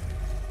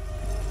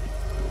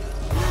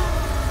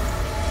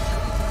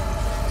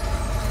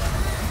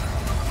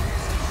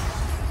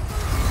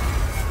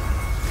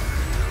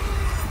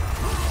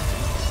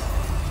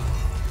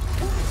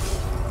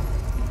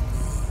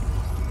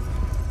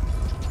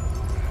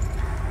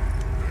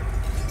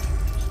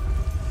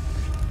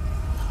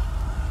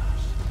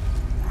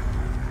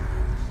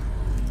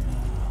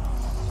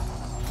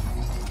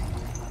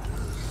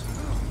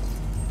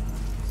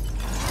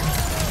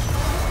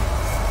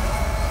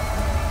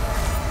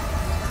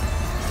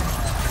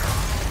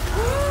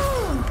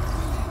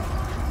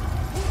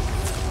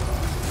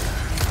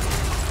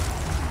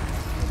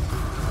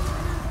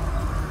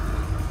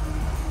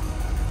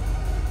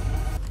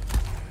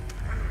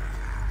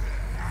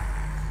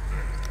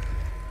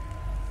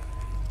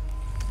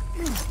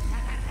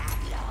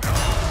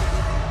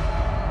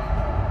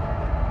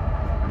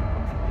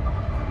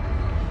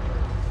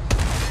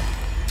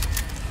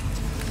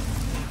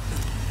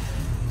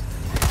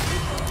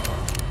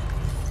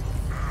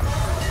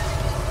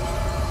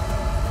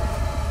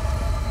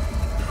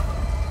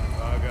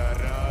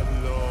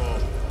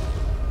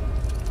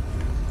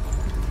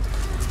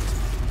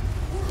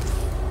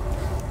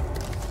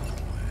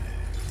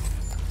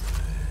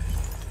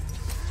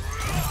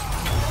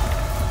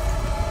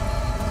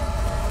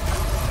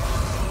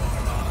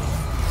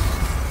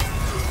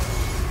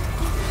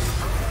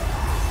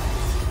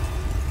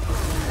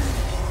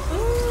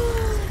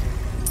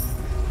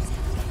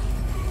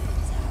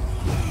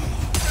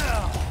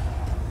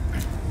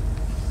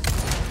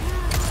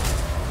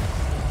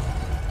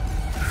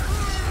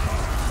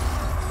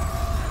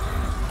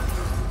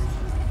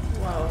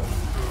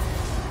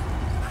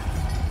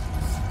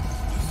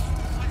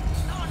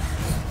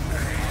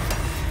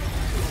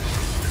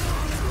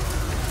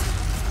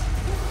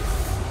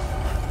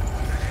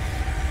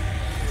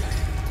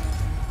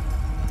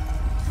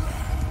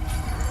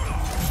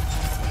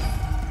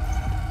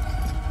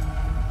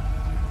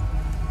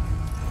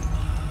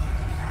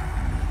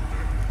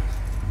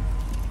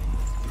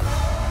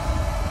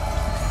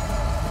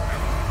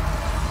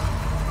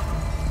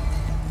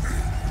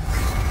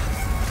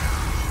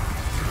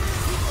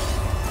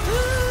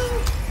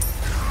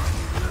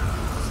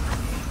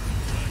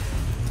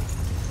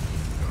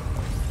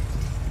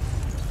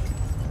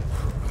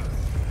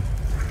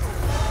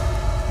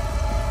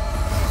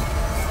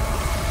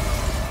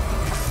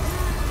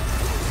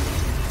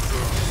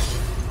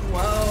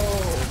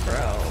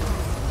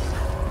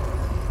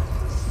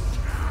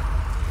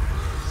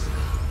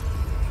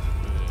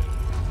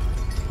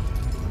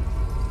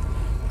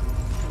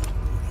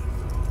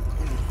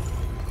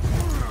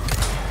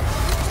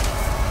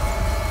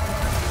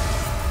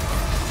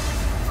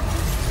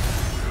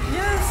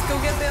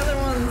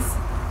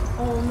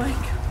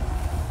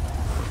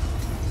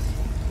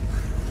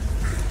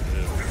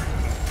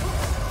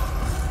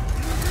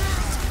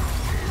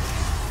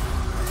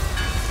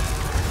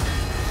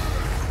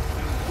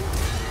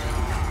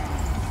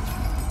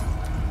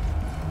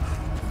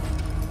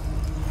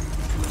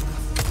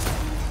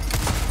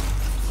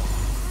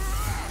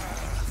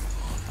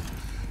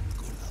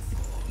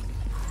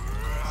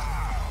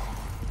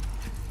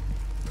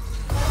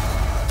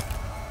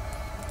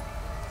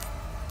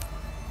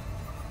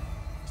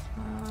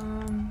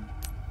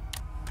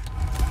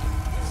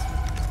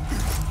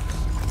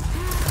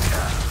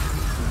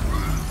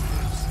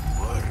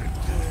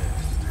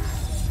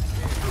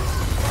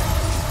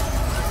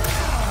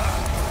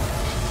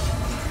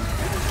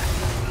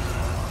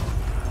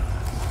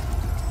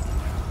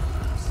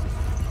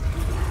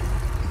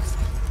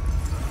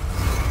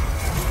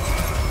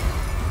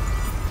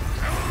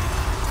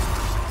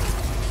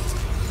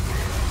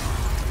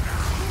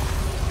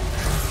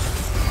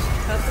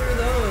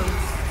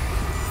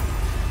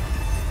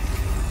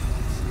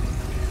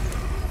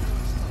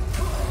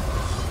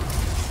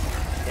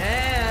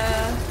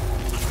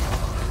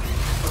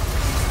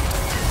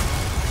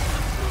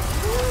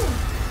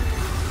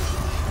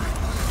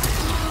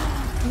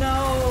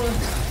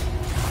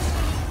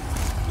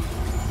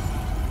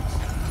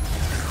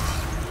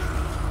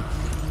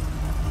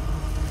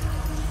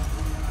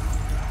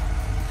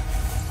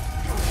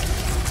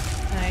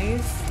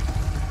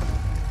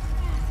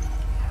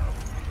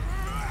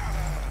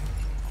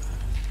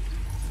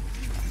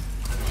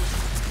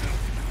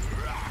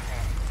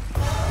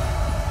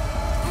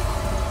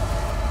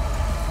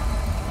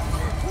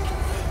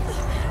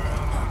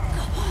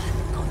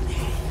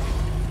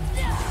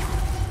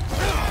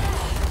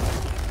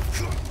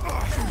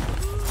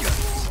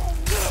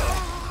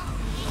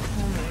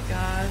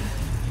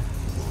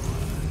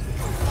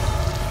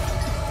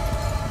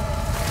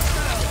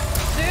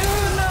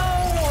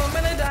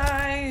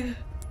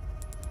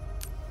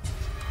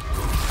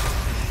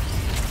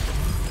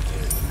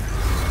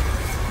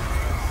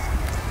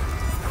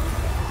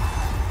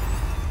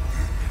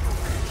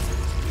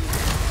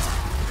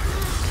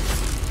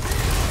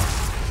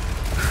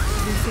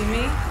 see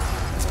me?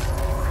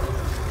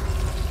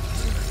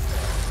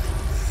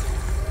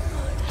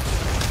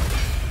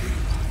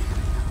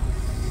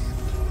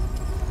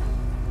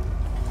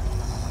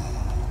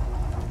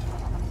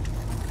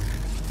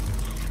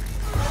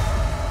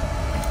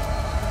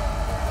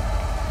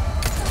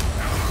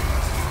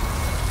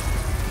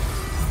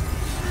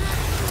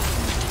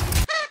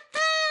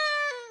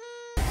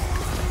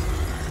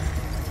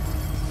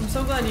 I'm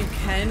so glad you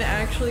can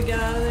actually get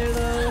out of there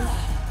though.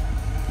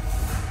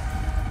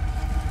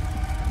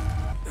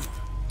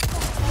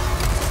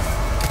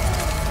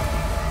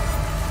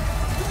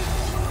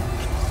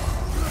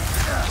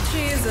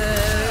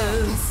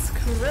 Jesus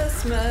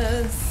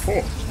Christmas.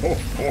 Ho, ho,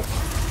 ho.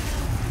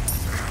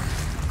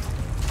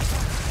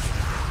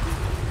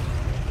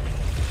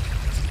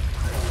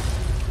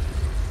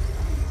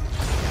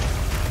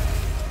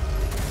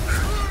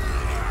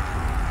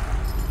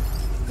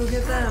 Go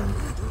get them.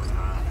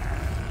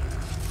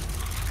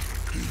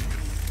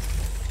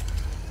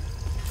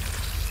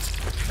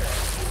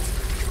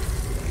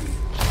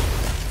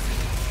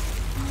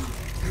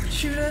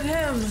 Shoot at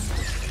him.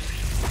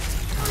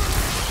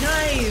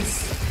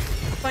 Nice.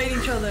 Fight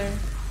each other.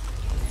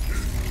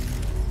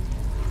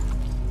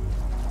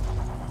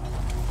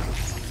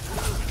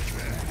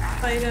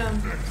 Fight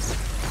him.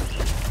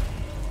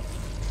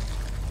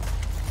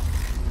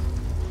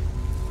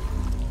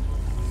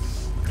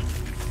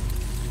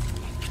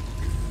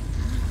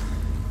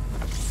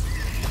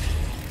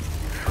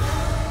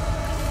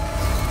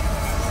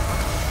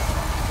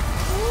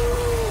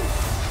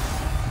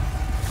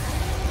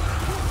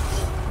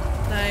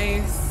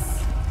 Nice.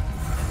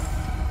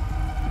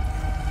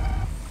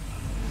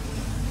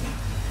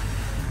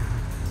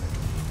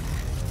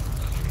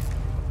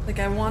 Like,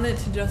 I want it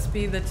to just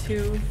be the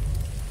two.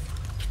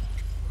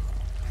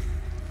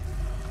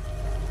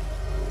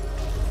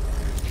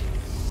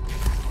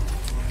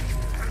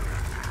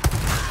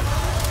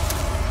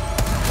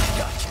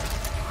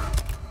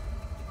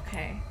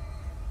 Okay.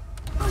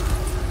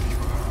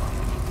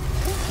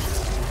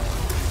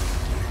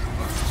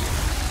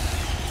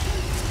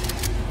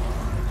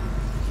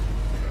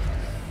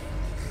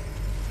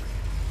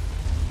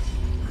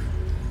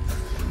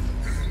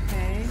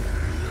 Okay.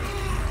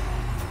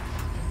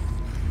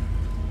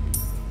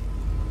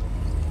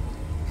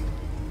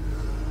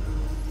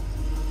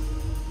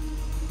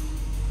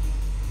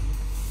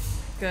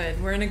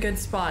 Good, we're in a good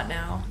spot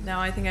now. Now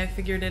I think I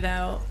figured it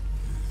out.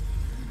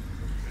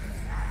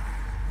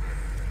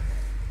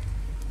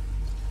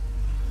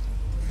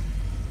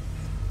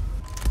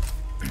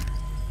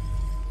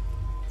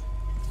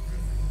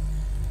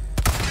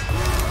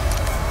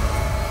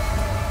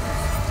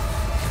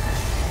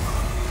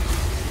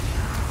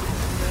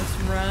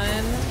 Just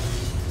run.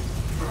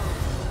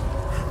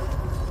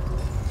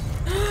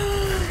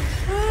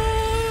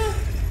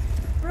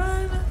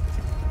 Run!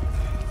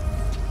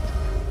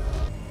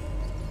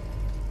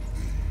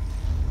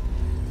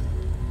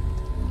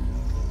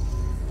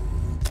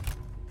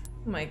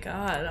 Oh my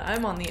god,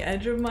 I'm on the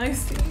edge of my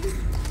seat.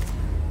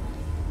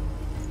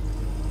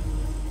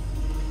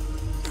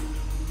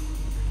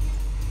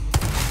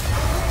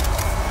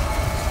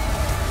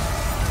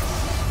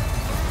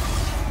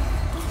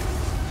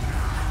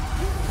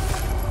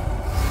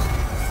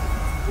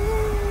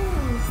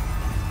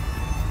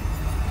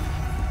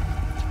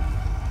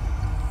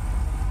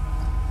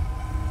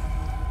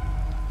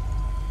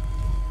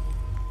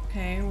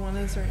 Okay, one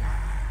is right.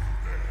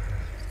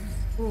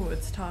 Ooh,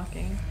 it's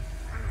talking.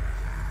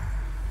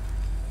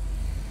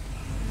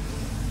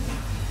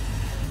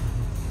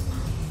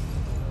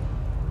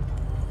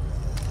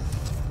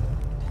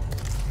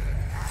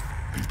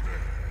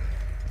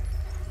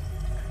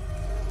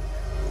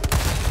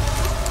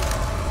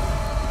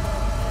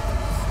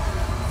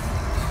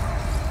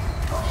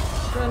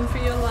 Run for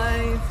your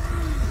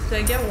life. Did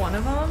I get one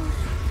of them?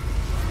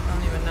 I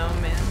don't even know,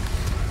 man.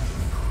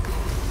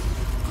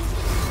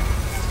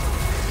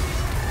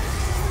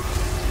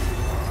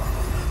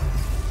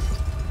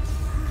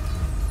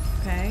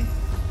 Okay.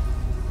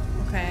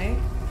 Okay.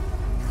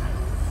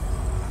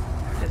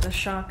 Get the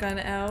shotgun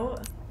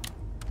out.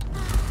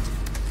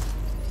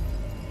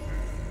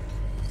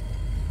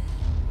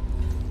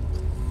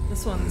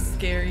 This one's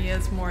scary, he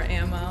has more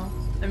ammo.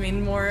 I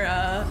mean, more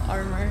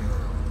armor.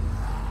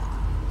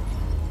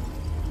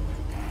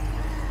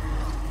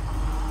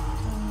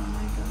 Oh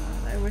my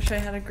god, I wish I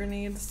had a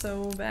grenade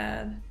so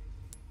bad.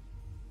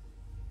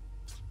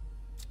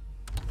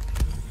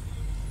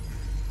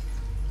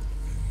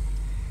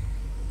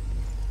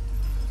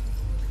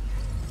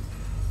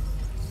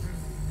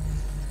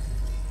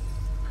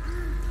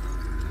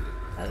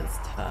 That is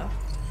tough.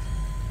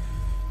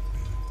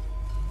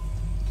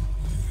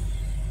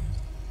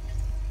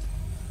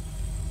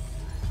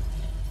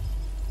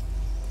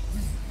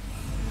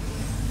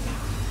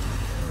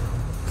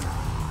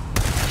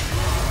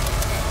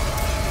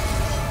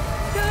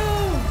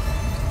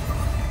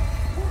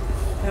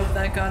 I hope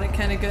that got it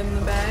kind of good in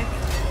the back.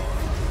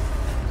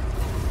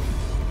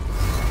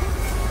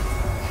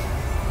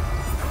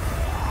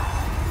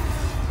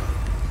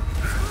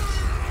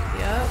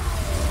 Yep.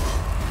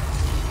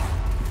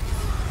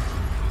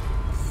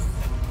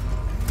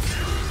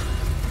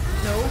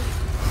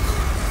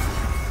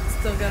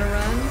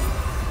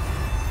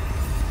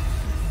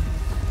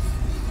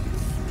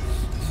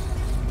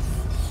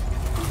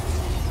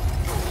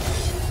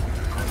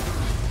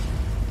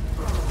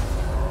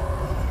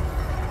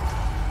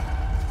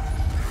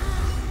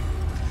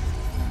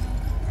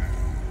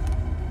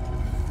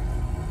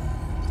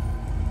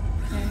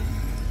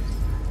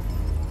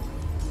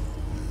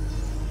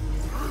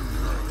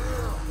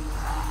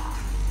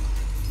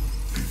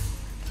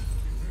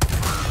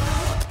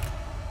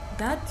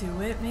 that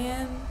do it,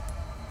 man?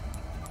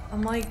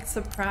 I'm like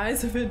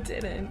surprised if it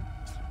didn't.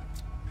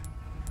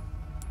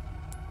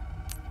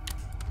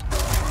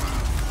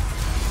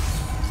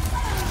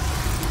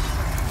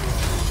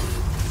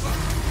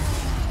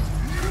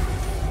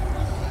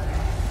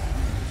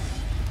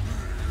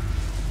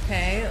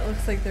 Okay, it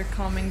looks like they're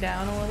calming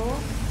down a little.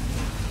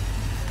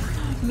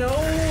 No!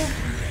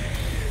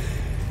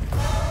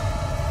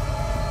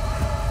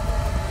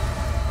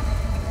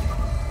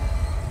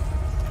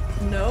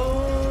 No!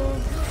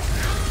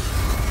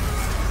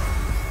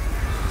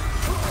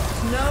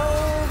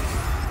 No!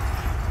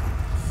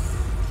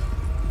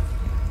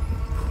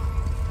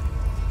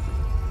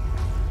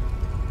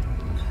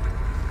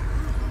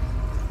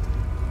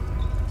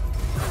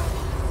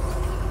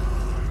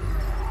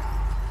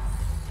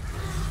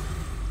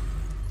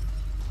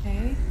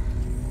 Okay.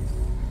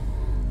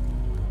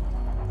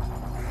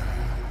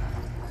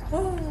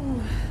 Oh.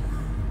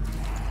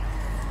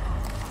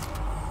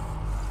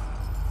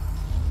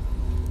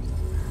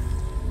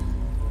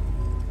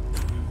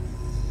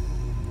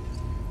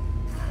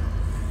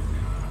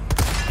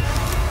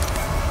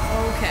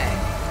 Okay.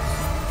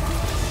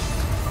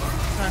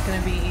 It's not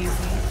gonna be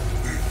easy.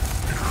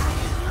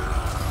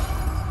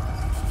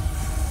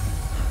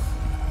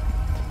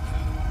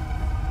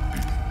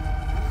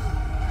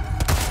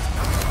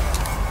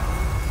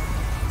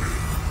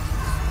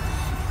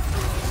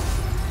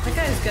 That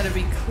guy's gotta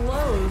be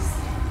close,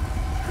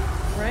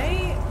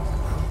 right?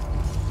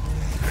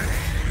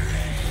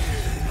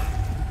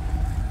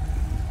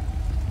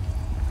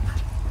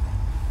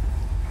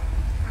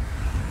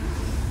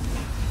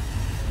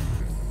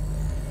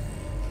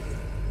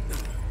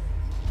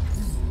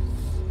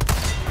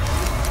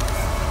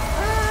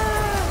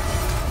 Ah!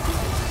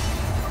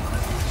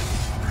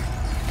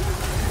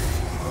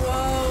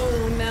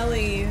 Whoa,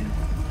 Nelly.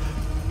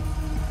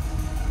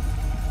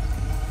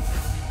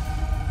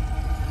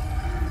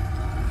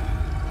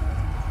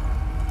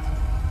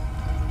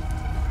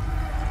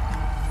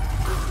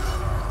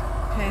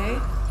 Okay.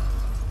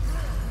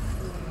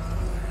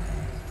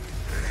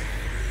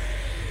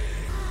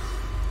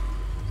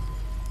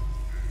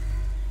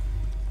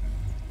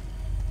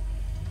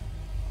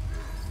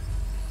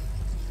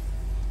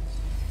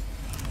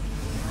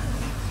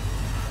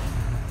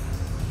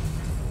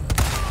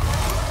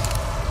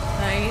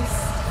 Nice.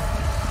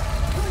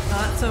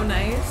 Not so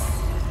nice.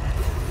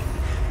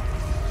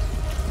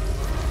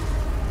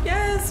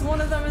 Yes, one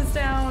of them is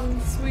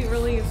down. Sweet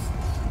relief.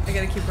 I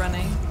gotta keep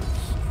running.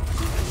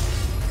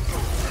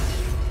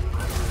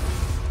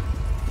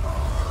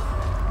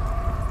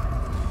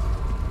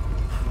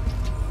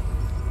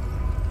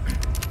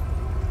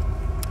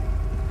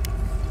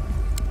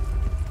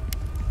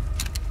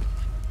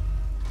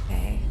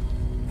 Okay,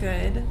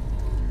 good.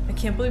 I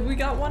can't believe we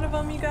got one of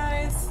them, you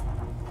guys.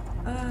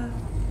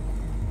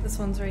 This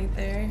one's right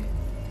there.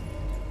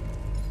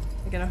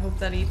 I gotta hope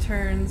that he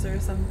turns or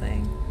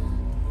something.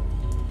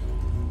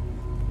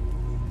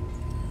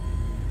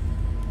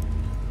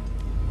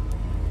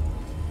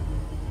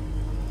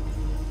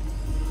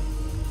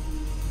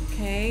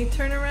 Okay,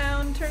 turn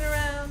around, turn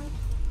around.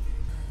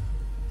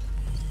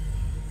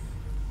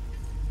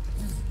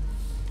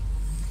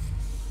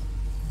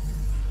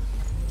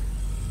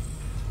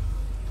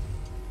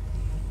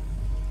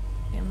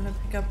 Okay, I'm gonna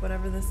pick up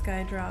whatever this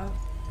guy dropped.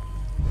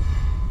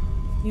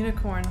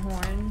 Unicorn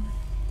horn.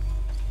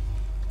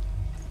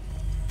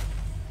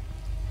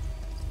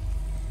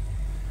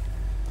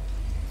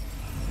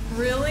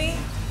 Really?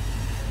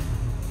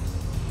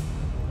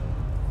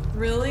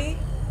 Really?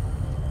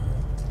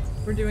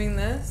 We're doing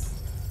this?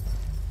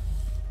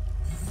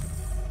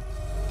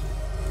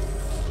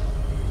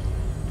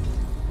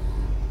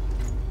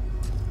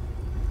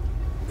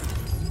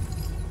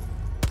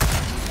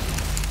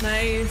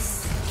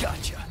 Nice.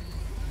 Gotcha.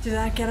 Did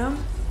that get him?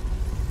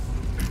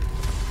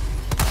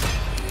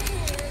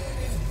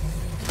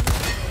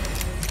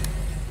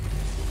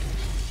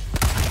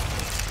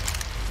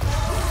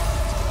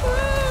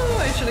 Woo!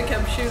 I should have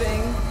kept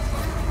shooting.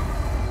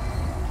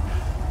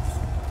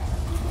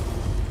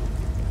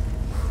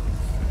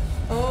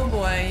 Oh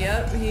boy,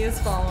 yep, he is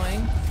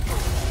following.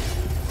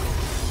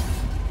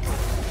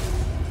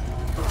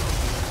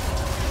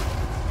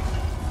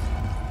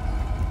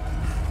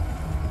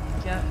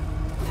 Yep.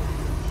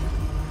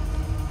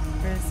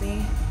 Where is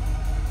he?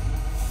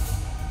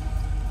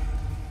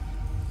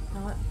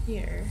 Not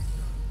here.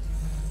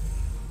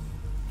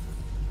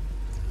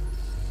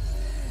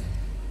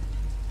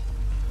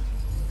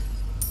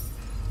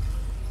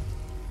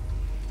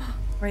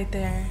 Right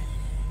there.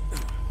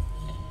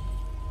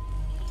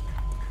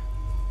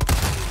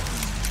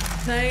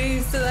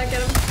 Nice! Did that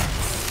get him?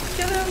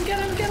 Get him! Get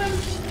him! Get him!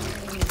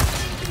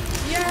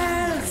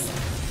 Yes!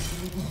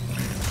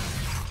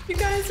 You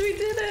guys, we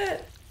did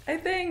it! I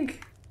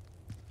think.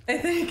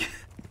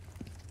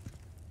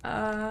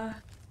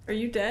 Are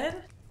you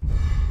dead?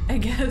 I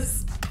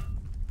guess.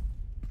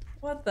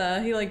 What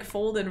the? He like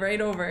folded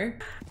right over.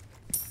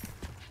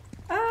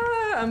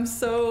 Ah, I'm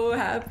so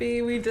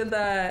happy we did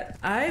that.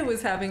 I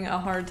was having a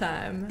hard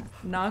time,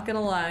 not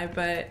gonna lie,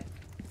 but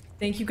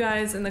Thank you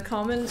guys in the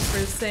comments for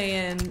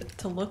saying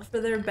to look for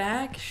their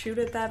back, shoot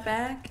at that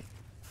back.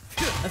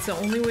 That's the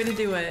only way to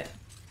do it.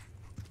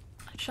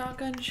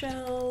 Shotgun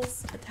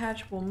shells,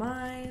 attachable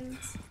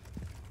mines.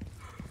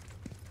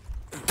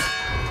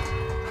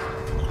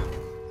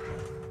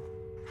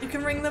 You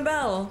can ring the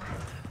bell.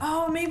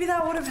 Oh, maybe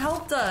that would have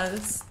helped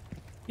us.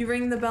 You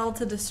ring the bell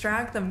to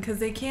distract them because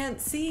they can't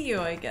see you,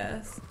 I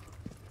guess.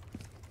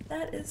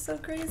 That is so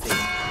crazy.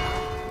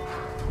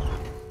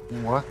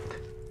 What?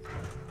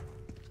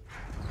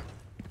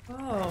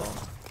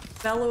 Oh,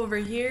 bell over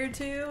here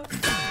too?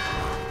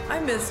 I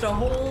missed a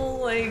whole,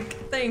 like,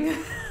 thing.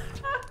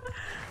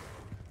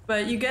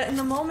 But you get in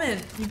the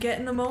moment. You get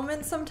in the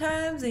moment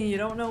sometimes and you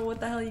don't know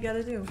what the hell you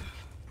gotta do.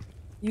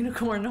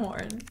 Unicorn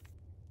horn.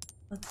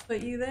 Let's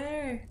put you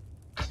there.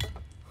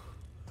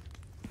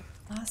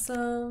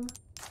 Awesome.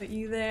 Put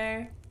you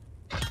there.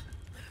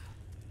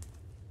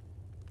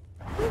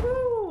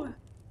 Woohoo!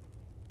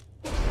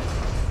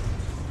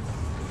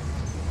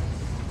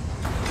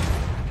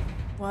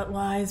 What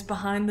lies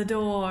behind the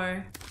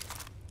door?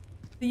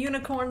 The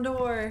unicorn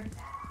door.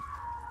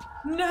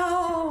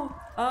 No!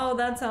 Oh,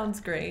 that sounds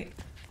great.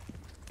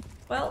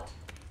 Well,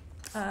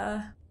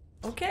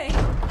 okay.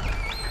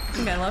 I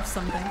think I left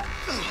something.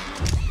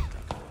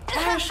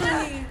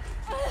 Ashley!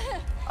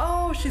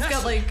 Oh, she's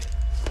got like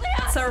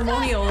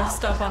ceremonial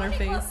stuff on her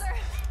face.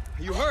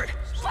 You hurt?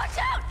 Watch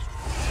out!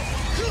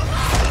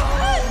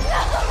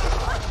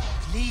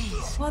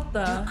 Please, What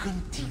the?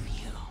 continue.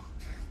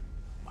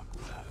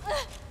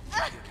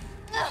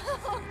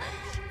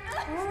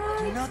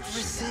 Do not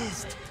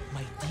resist,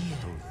 my dear.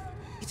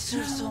 It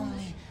serves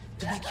only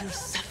to make your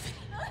suffering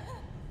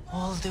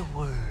all the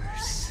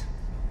worse.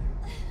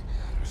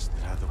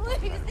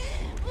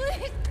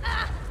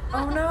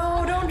 Oh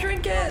no, don't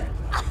drink it!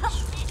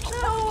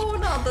 No,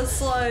 not the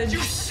sludge.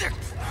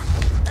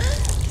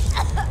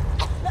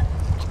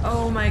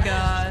 Oh my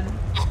god.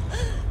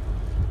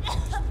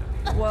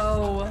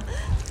 Whoa.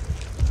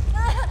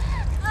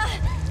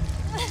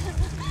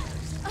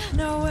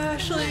 No,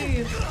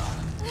 Ashley!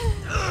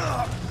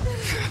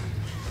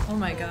 Oh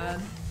my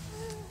god.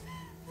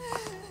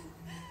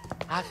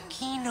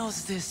 Aquí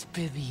nos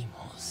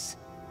despedimos,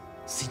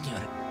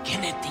 Señor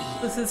Kennedy.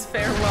 This is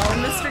farewell,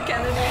 Mr.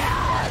 Kennedy.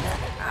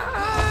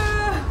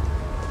 Ah,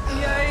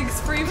 yikes,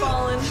 free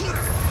falling.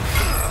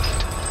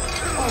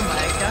 Oh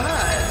my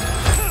god.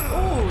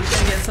 Oh, you're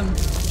gonna get some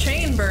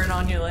chain burn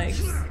on your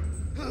legs.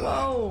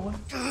 Whoa.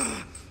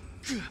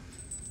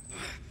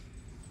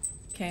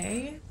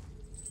 Okay.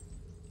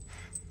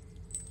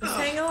 Just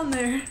hang on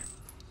there.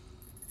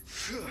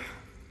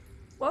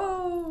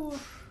 Whoa.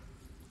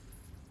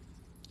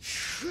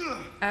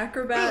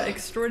 Acrobat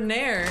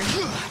extraordinaire.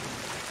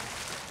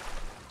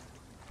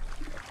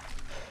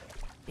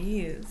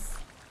 Jeez.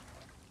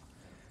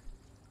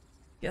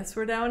 Guess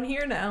we're down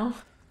here now.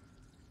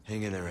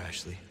 Hang in there,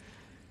 Ashley.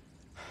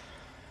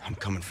 I'm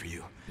coming for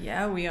you.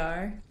 Yeah, we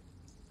are.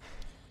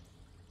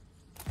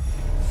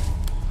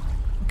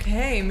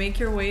 Okay, make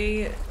your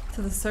way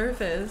to the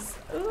surface.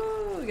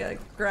 Ooh, we got a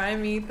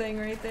grimy thing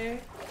right there.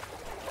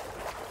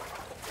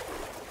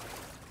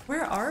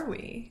 Where are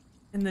we?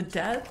 In the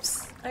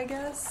depths, I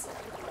guess?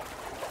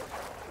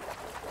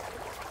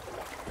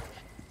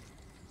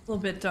 A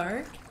little bit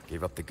dark.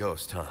 Gave up the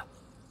ghost, huh?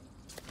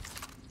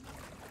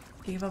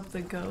 Gave up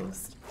the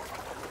ghost.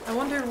 I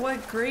wonder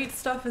what great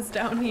stuff is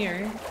down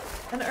here.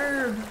 An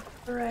herb.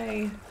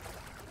 Hooray.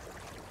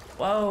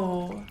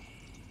 Whoa.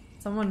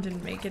 Someone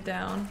didn't make it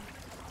down.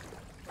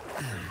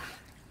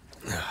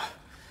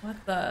 What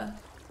the?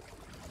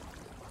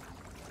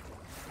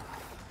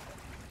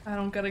 I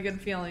don't got a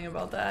good feeling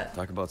about that.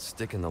 Talk about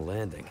sticking the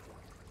landing.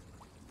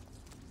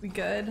 We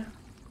good?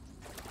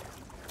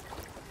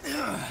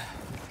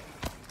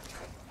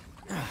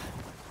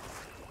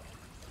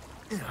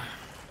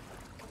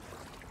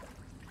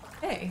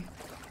 Hey.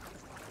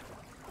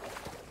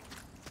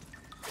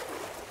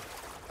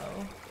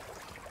 Oh.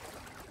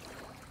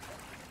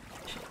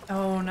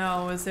 Oh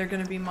no, is there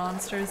gonna be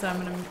monsters that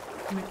I'm gonna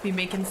be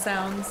making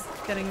sounds,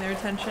 getting their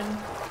attention?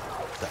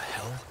 The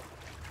hell?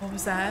 What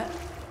was that?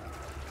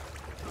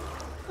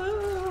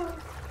 Ah.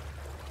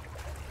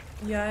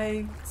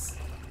 Yikes.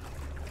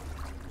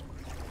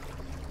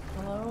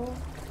 Hello?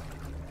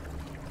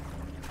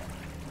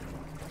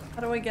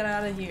 How do I get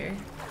out of here?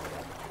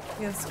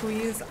 You gotta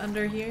squeeze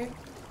under here?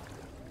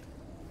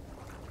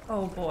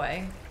 Oh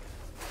boy.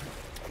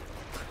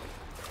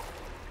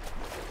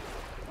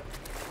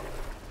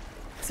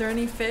 Is there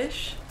any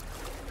fish?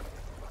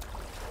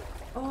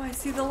 Oh, I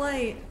see the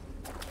light.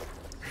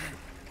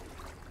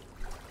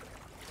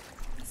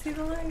 I see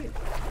the light.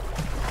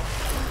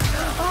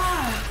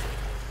 Ah!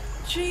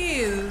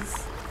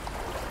 Jeez.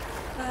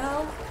 The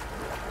hell?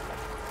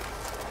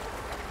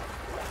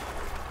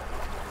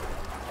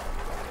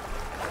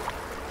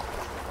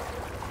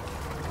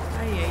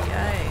 Ay, ay,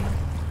 ay.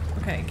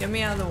 Okay, get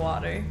me out of the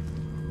water.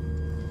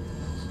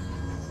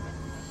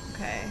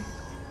 Okay.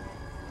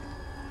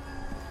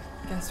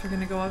 Guess we're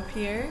gonna go up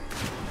here.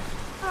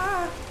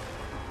 Ah!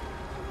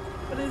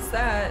 What is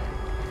that?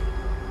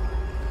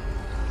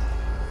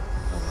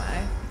 Oh my.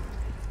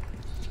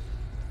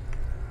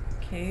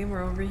 Okay,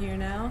 we're over here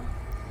now.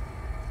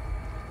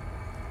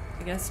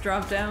 I guess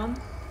drop down.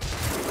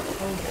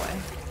 Oh boy.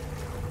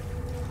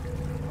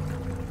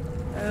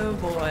 Oh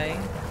boy.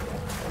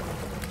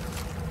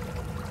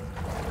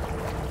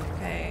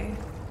 Okay.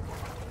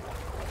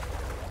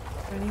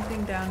 Is there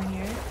anything down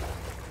here?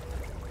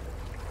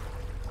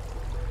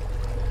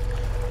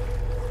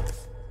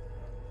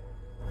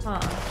 Huh.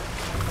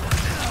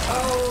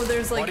 Oh,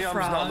 there's like Body frogs.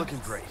 armor's not looking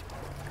great.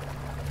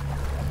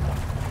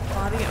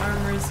 Body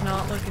armor's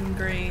not looking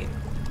great.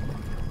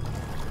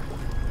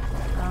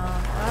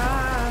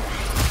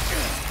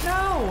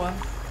 No!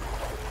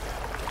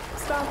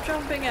 Stop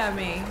jumping at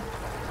me.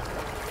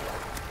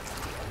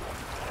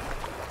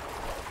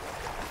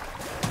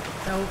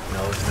 Nope,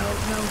 nope, nope,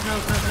 nope,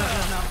 nope, nope,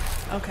 nope, nope.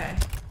 Okay,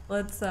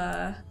 let's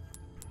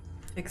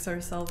fix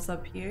ourselves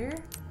up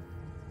here.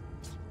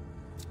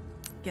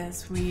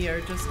 Guess we are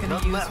just gonna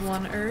use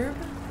one herb.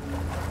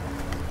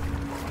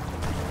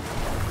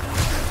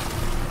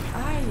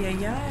 Ay,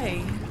 ay,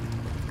 ay.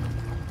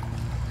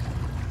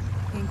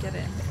 Can't get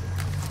in.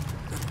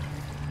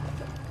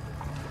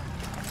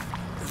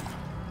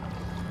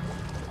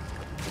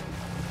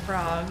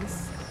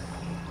 Frogs.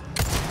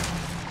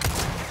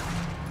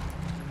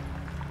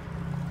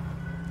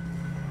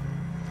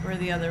 Where are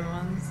the other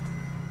ones?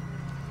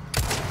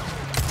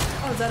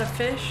 Oh, is that a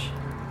fish?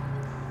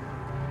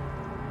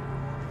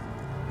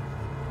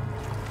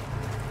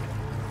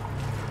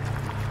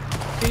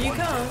 Here you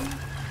come.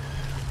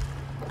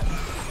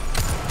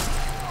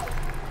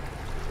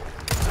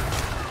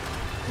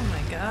 Oh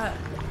my god.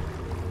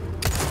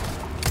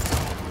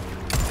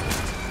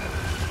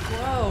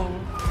 Whoa.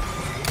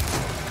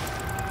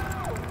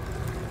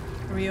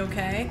 Are we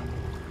okay?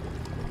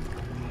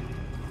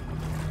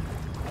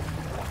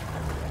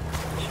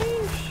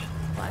 Sheesh.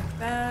 Black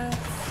bass.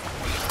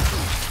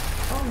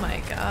 Oh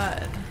my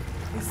god.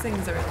 These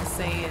things are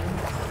insane.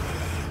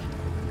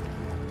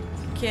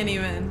 Can't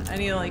even. I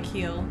need to like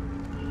heal.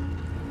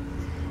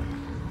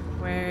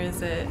 Where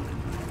is it?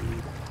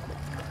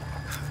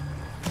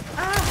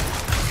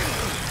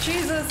 Ah!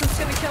 Jesus, it's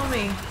gonna kill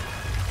me.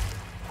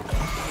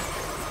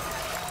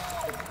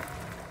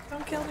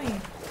 Don't kill me.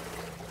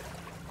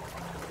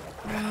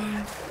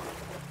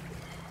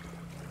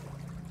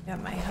 Yeah,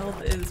 my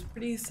health is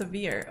pretty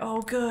severe.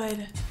 Oh,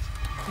 good.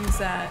 Use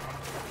that.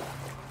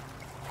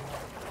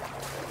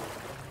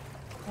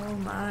 Oh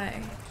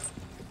my.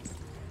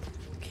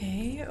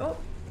 Okay. Oh,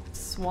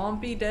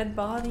 swampy dead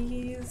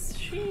bodies.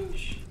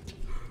 Sheesh.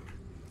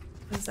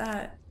 What is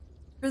that?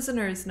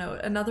 Prisoner's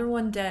note. Another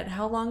one dead.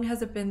 How long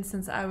has it been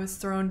since I was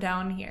thrown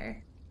down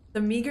here?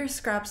 The meager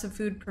scraps of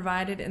food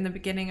provided in the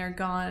beginning are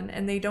gone,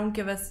 and they don't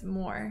give us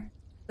more.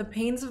 The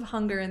pains of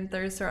hunger and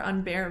thirst are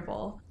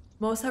unbearable.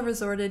 Most have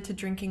resorted to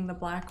drinking the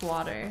black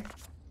water.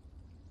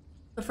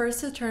 The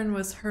first to turn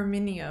was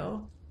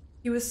Herminio.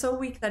 He was so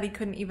weak that he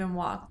couldn't even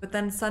walk, but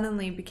then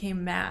suddenly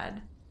became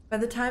mad. By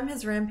the time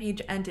his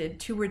rampage ended,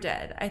 2 were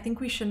dead. I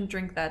think we shouldn't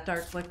drink that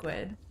dark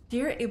liquid.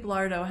 Dear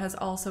Abelardo has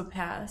also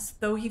passed,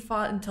 though he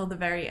fought until the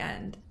very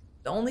end.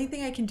 The only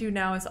thing I can do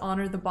now is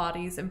honor the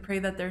bodies and pray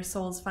that their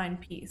souls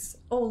find peace.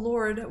 Oh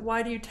Lord,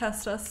 why do you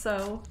test us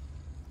so?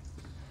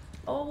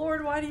 Oh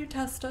Lord, why do you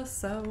test us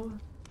so?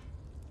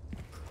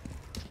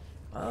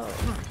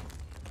 Oh.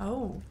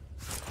 Oh.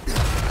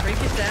 Break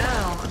it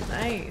down.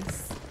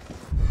 Nice.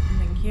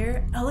 Something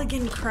here.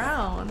 Elegant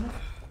crown.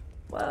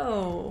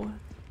 Whoa.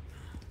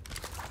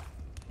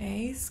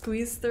 Okay,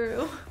 squeeze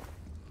through.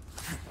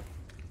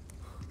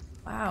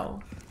 Wow.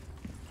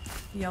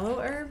 Yellow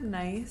herb,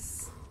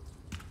 nice.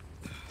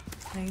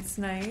 Nice,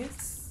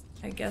 nice.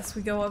 I guess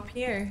we go up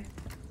here.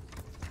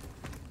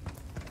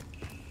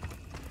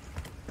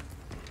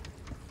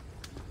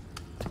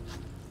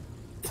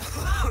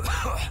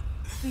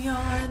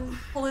 Leon,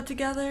 pull it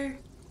together.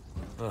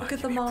 Look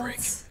at the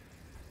moths.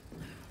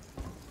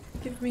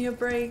 Give me a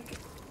break.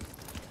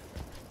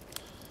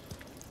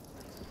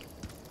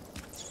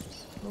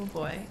 Oh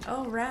boy.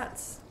 Oh,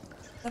 rats.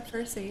 Is that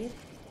first aid?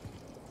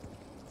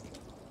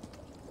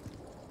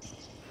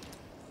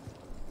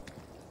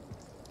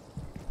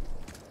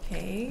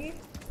 Okay.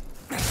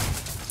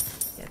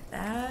 Get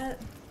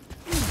that.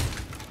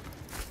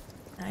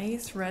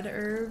 Nice red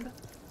herb.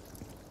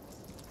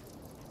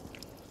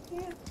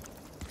 Yeah.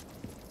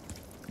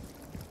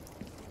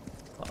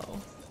 Whoa.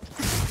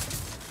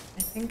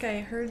 I think I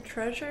heard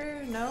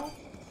treasure? No?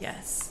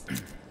 Yes.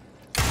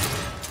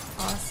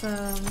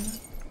 Awesome.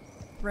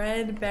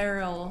 Red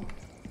barrel.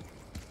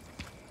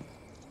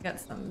 Got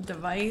some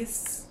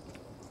device.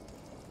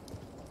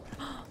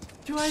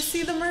 Do I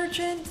see the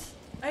merchant?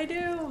 I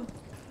do.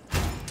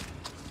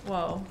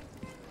 Whoa.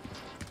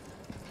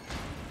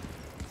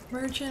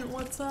 Merchant,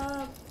 what's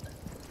up?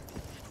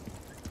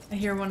 I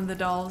hear one of the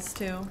dolls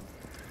too.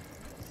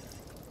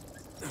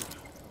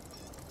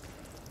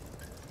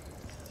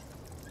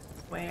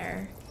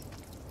 Where?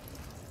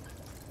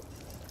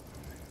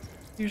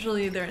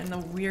 Usually they're in the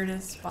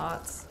weirdest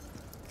spots.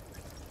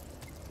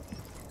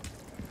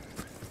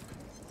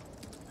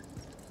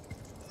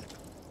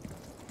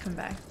 Come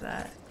back to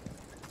that.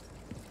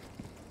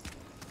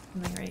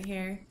 something right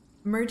here.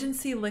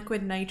 Emergency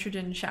liquid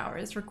nitrogen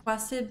showers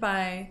requested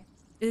by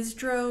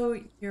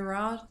Isidro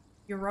Urarte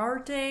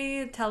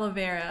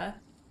Talavera.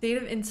 Date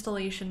of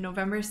installation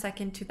November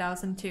 2nd,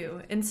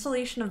 2002.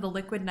 Installation of the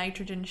liquid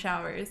nitrogen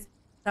showers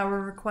that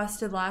were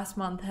requested last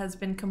month has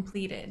been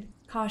completed.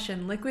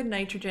 Caution, liquid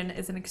nitrogen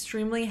is an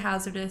extremely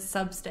hazardous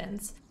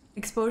substance.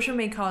 Exposure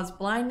may cause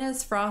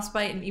blindness,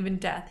 frostbite, and even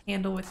death.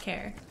 Handle with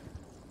care.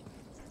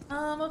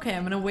 Okay,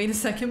 I'm gonna wait a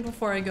second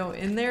before I go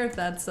in there if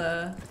that's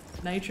a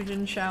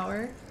nitrogen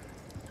shower.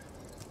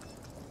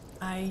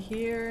 I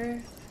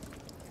hear...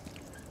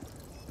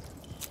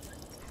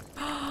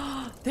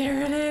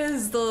 There it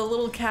is! The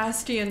little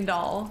Castian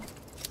doll.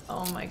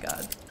 Oh my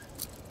god.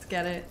 Let's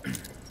get it.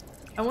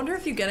 I wonder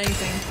if you get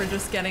anything for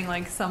just getting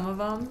like some of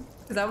them.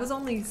 Because that was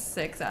only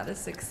 6 out of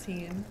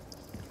 16.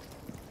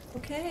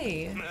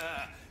 Okay.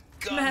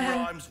 Gun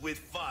rhymes with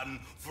fun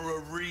for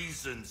a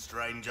reason,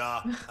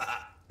 stranger.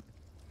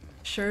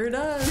 Sure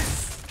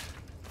does.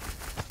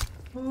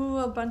 Ooh,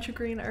 a bunch of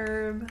green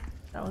herb.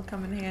 That'll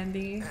come in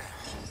handy.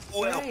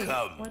 Welcome.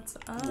 Right, what's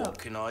up? What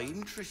can I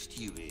interest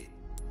you in?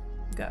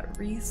 We got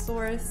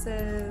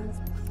resources.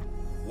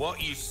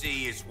 What you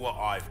see is what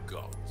I've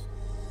got.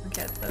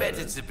 Get those.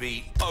 Better to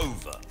be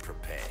over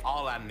prepared.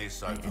 I'll hand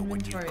this over when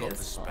you've inventory got the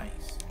is full.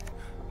 space.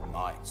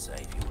 Might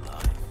save your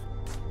life.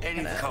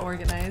 Any Gotta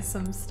organize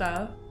some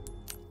stuff.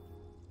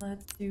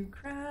 Let's do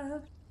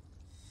craft.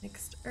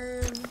 Mixed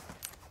herb.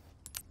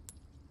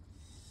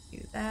 Do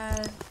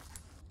that.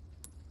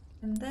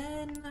 And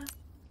then...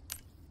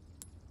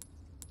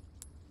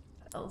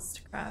 what else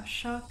to craft?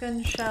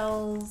 Shotgun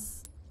shells.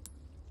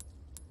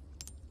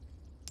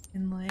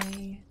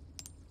 Inlay.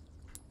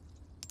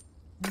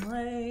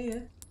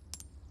 Inlay.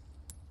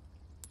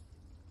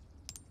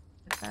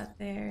 Put that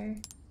there.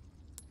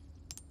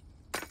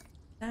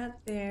 That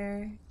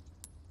there.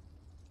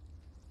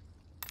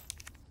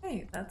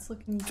 Hey, that's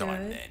looking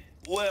time good. then.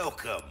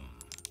 Welcome.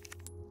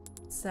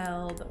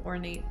 Sell the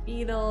ornate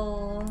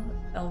beetle,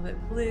 velvet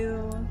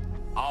blue.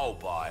 I'll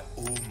buy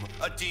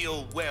a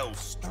deal well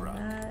Sell struck.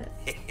 that.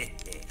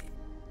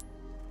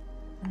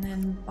 And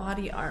then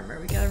body armor.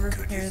 We gotta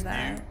repair as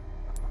that. new.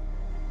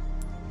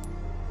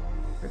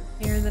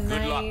 Repair the Good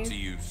knife. luck to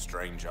you,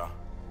 stranger.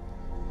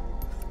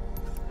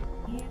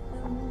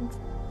 And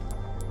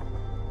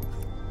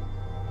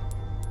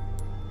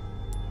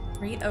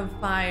rate of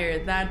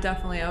fire. That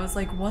definitely. I was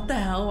like, what the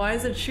hell? Why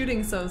is it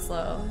shooting so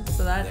slow?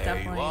 So that There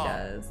you definitely are.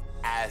 does.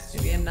 As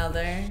Maybe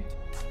another.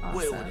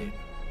 Well Awesome. then,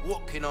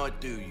 what can I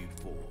do you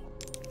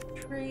for?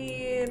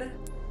 Trade.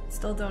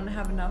 Still don't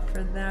have enough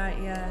for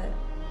that yet.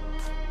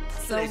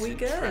 So we Pleasant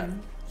good.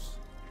 travels.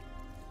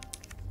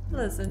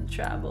 Pleasant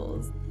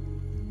travels.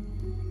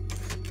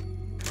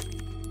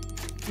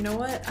 You know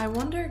what? I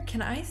wonder,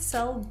 can I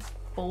sell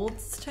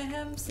bolts to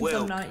him since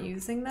I'm not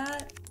using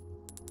that?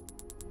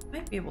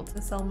 Might be able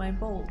to sell my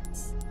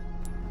bolts.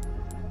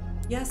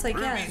 Yes, I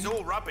can. Ruby's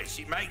all rubbish.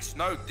 It makes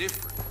no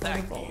difference. Sell the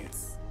Thank you.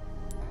 bolts.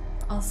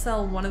 I'll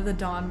sell one of the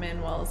Dawn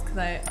Manuels because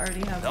I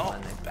already have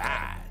one. Not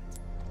bad.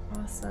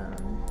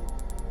 Awesome.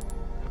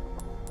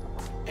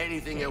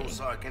 Anything else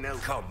I can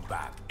help? Come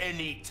back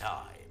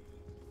anytime.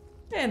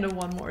 And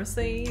one more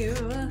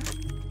save.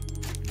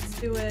 Let's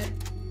do it.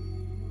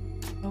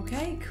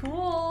 Okay,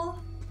 cool.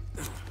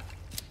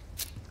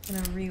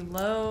 Gonna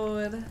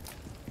reload.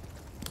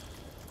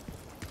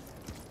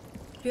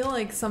 Feel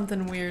like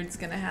something weird's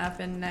gonna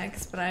happen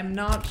next, but I'm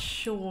not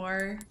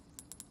sure.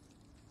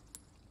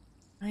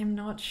 I'm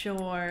not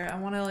sure. I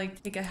wanna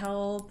like take a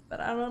health,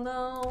 but I don't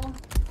know.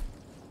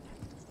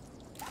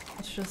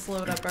 Let's just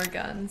load up our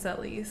guns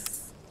at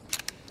least.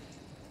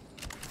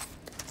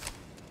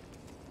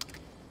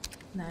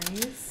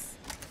 Nice.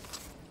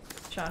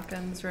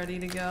 Shotgun's ready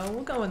to go.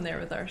 We'll go in there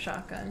with our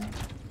shotgun.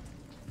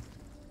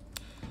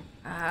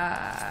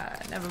 Ah,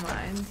 never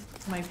mind.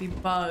 Might be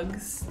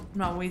bugs. I'm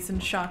not wasting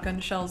shotgun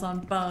shells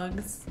on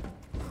bugs.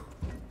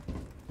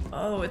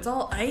 Oh, it's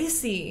all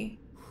icy.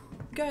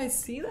 You guys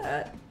see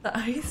that? The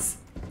ice?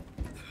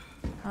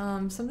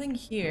 Something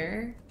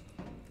here.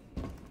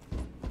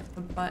 A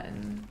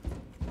button.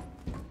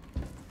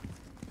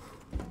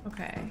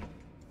 Okay.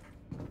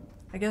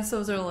 I guess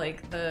those are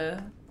like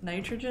the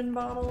nitrogen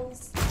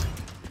bottles.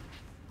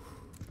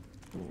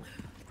 Oof.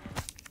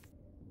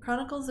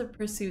 Chronicles of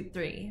Pursuit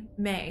 3,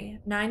 May,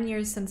 9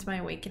 years since my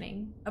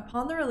awakening.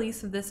 Upon the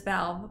release of this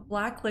valve,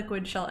 black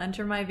liquid shall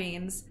enter my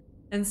veins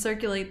and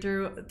circulate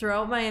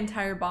throughout my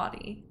entire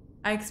body.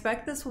 I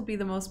expect this will be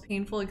the most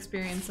painful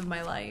experience of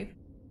my life.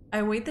 I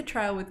await the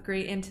trial with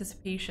great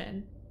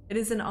anticipation. It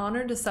is an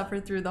honor to suffer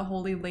through the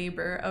holy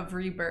labor of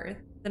rebirth.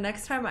 The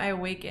next time I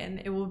awaken,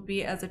 it will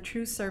be as a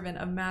true servant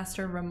of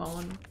Master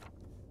Ramon.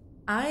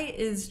 I,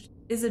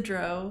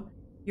 Isidro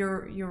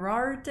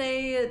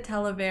Urarte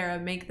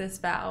Talavera, make this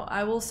vow.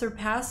 I will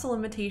surpass the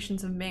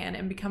limitations of man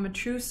and become a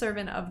true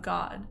servant of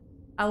God.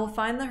 I will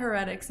find the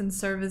heretics and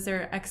serve as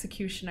their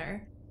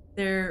executioner,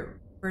 their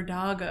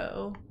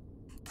verdago.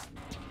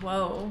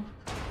 Whoa.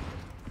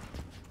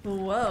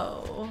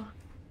 Whoa.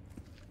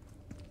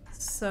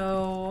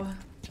 So,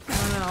 I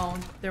don't know.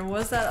 There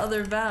was that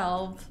other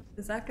valve.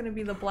 Is that gonna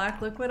be the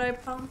black liquid I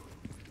pump?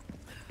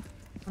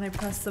 When I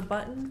press the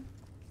button?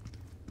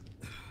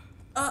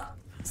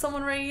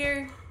 Someone right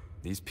here.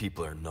 These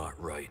people are not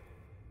right.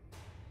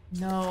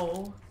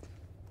 No.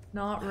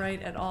 Not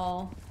right at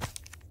all.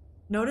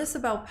 Notice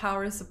about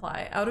power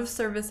supply. Out of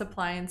service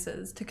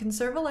appliances. To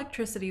conserve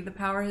electricity, the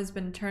power has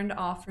been turned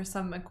off for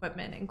some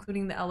equipment,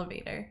 including the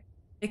elevator.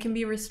 It can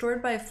be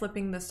restored by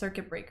flipping the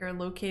circuit breaker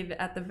located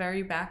at the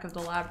very back of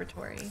the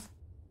laboratory.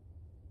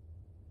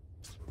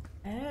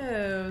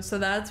 Oh, so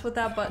that's what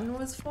that button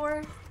was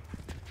for?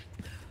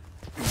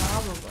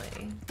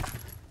 Probably.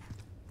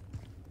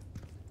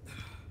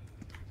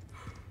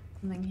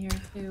 Something here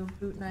too,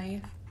 boot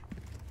knife.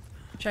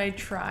 Should I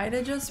try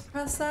to just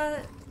press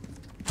that?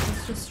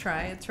 Let's just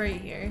try, it's right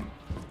here.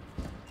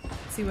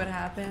 See what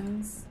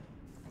happens.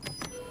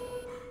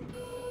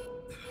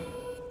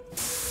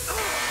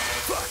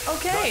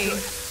 Okay!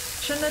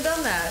 Shouldn't have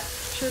done that.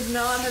 Should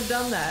not have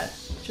done that.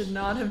 Should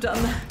not have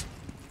done that.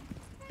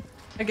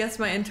 I guess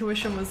my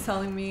intuition was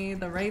telling me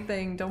the right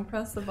thing. Don't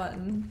press the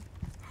button.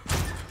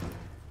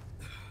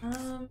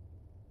 Well,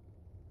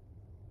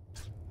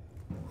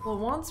 it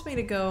wants me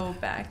to go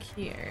back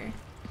here.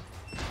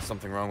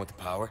 Something wrong with the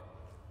power?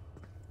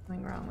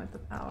 Something wrong with the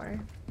power.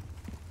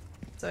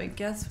 So I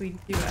guess we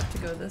do have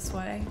to go this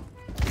way.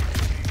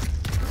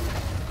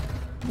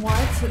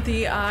 What?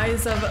 The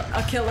eyes of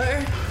a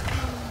killer?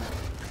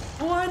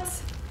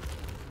 What?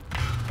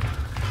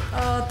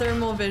 Oh,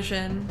 thermal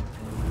vision.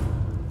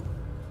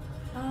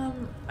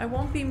 I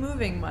won't be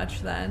moving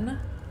much then.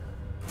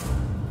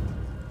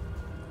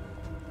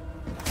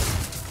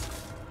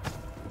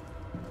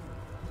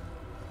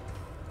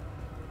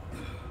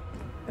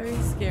 Very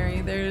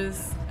scary.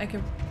 I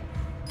can...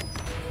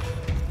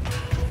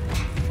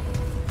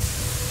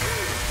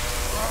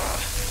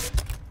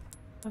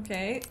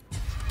 Okay.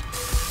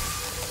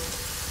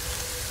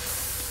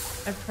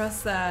 I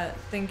pressed that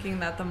thinking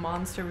that the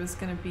monster was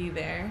gonna be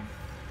there.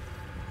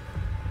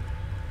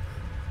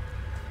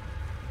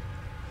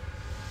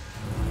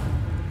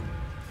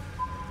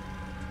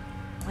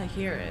 I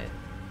hear it.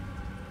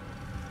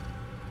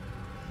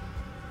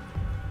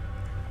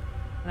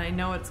 And I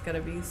know it's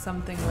gonna be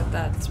something with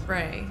that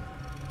spray.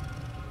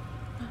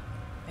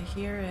 I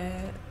hear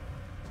it.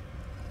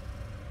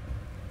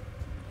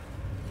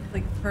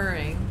 Like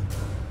purring.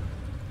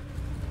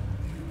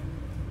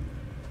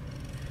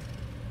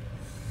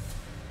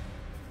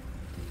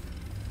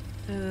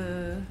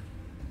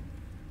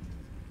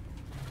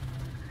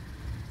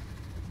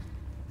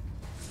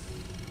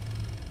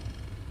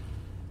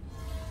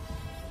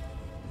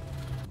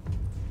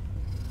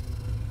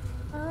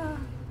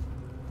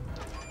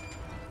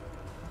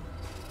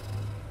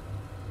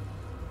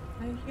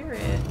 I hear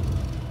it.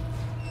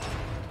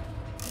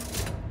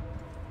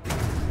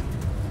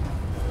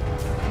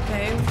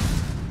 Okay.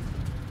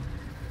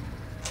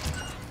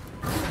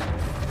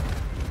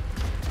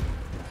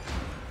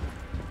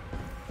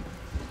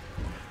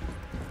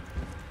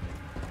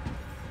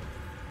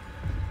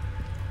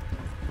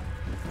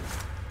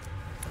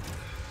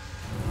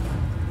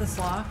 This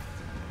lock?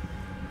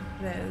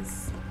 It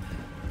is.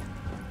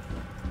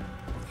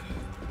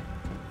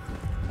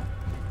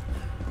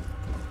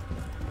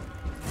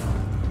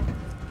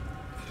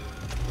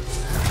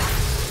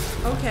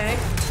 Okay.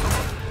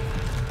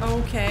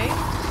 Okay.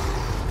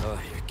 Oh,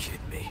 you're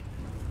kidding me.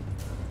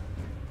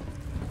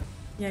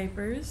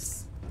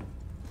 Yipers.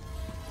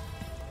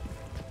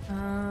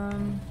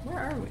 Where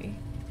are we?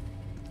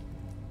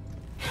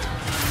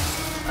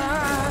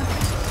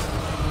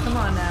 Come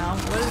on now.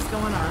 What is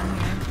going on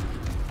here?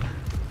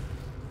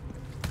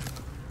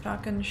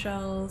 Shotgun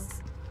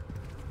shells.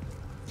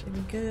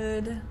 Pretty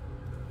good.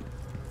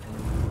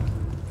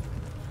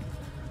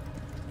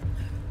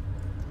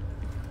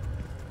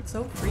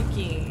 So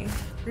freaky.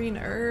 Green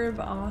herb,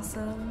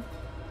 awesome.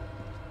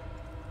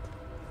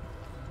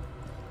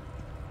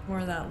 More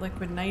of that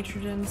liquid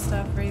nitrogen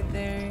stuff right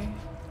there.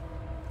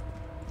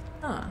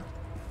 Huh.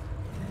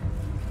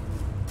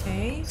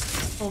 Okay,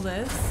 pull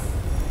this.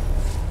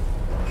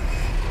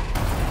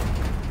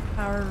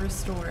 Power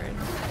restored.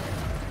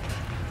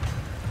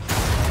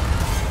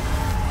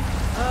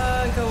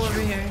 Go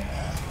over here.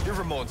 You're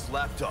Ramon's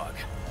lapdog.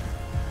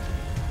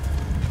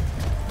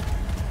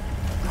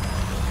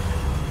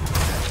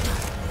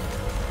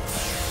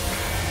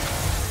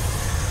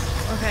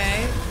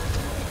 Okay.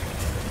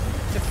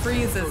 It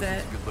freezes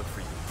it. Good look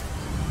for you.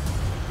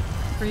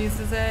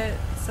 Freezes it,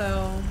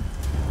 so...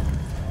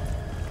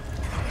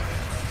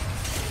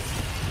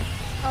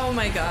 Oh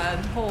my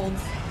god, hold.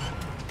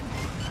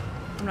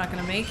 I'm not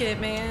gonna make it,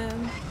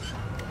 man.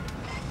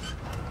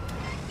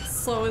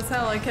 Slow as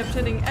hell, I kept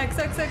hitting X,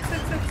 X, X,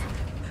 X, X.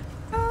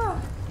 Ah.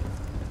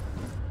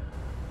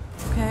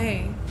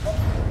 Okay.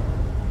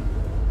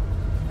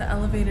 The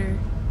elevator.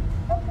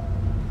 A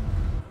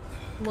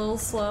little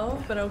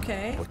slow, but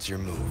okay. What's your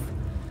move?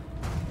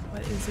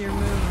 What is your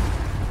move?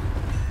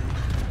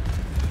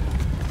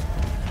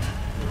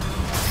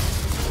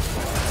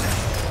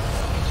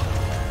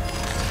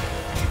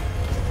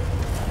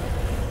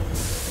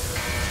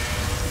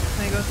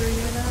 Can I go go through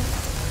here now?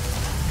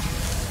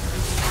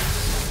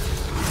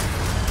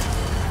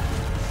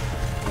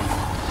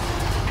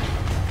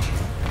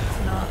 It's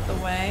not the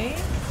way.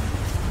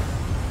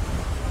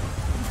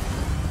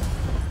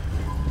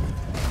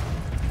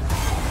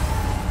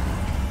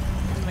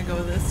 I'm gonna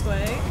go this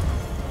way.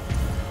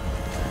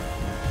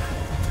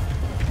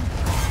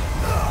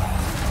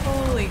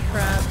 Holy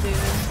crap, dude.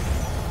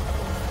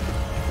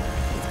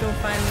 Let's go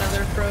find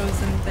another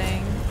frozen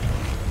thing.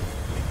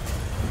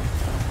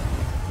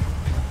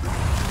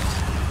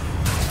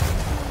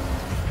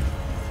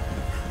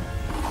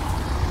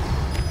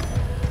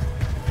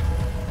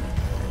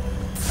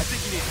 I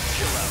think you need to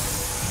chill out.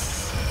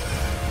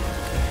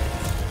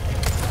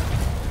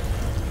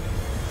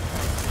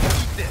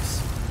 Eat this.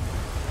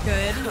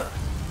 Good.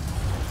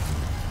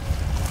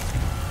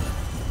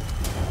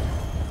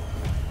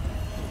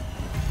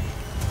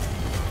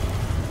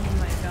 Oh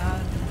my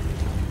god.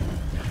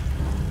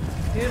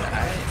 Dude,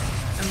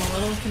 I'm a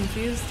little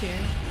confused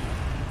here.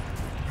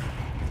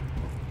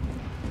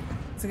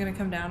 Is it gonna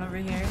come down over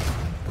here?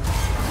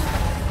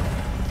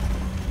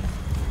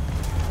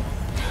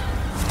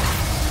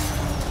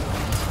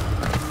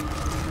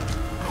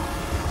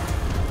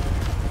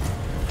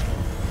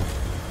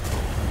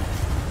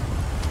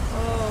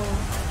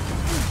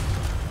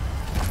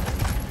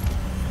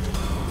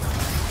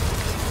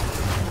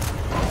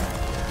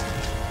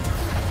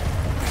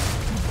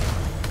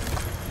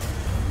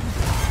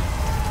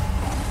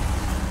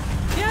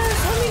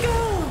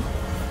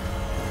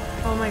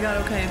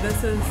 Okay,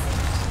 this is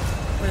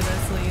where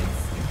this leads.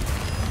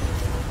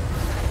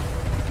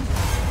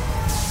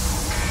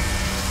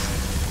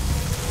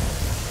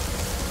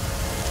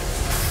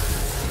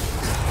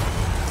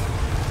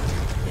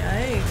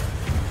 Yikes.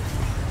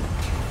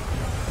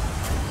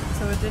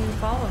 So it didn't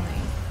follow me.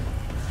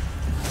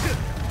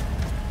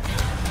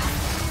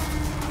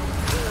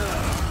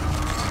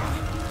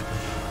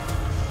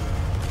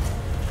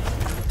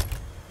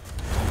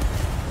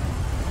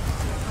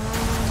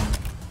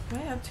 Do I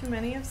have too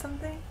many of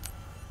something?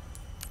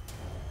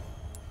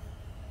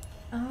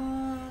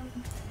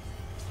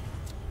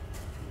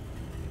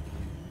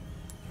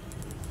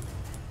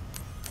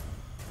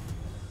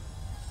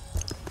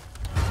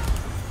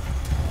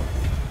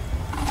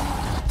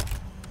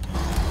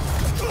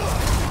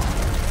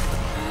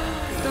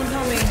 Don't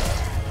tell me.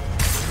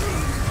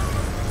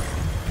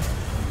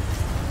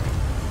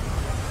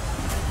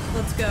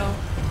 Let's go.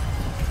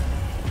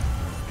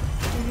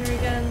 I'm here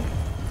again.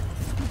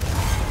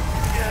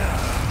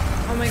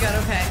 Oh my god,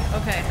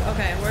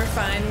 okay, we're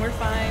fine.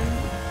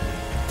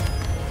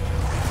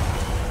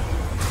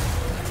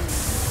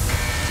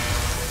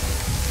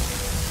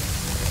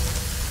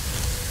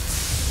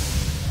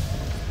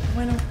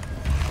 Bueno.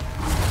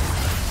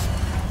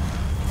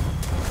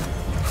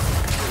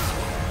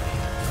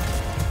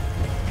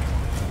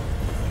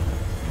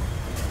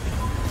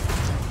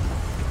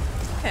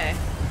 Okay.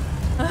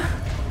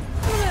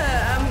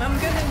 I'm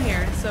good in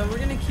here, so we're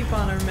gonna keep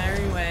on our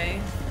merry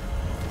way.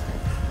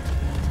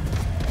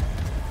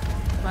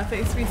 My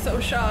face be so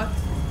shocked.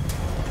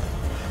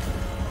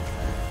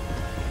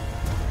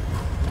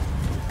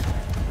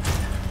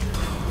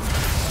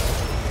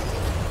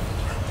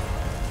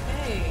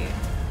 Hey.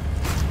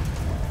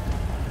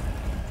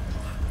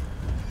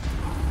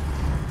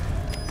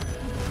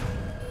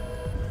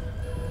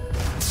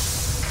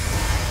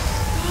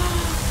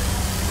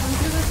 Come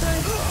through this way.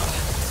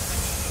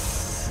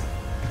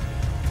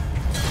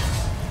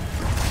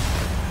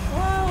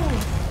 Whoa!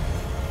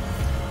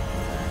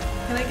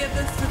 Can I get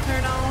this to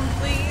turn on,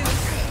 please?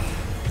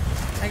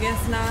 I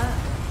guess not.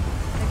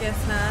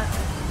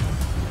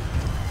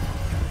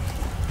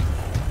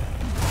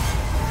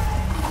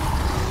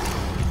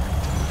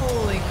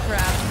 Holy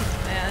crap,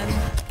 man.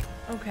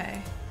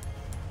 Okay.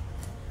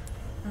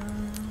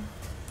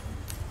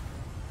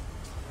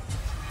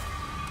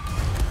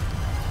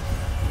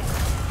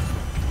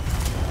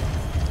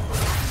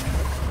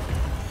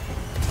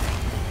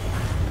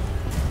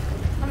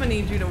 I'm gonna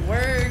need you to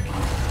work.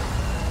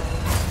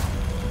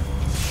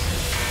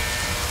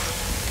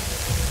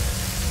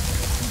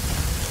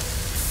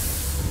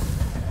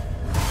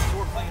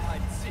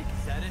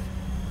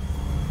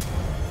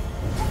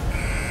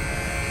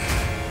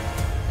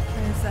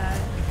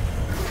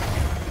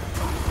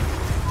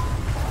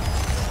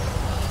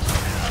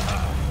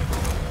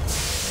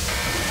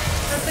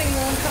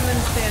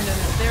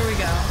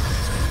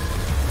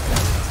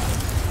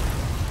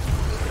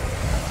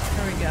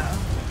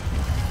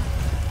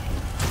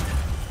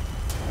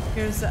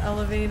 Here's the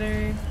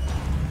elevator.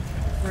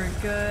 We're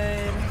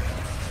good.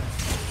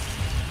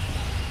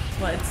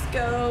 Let's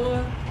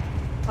go.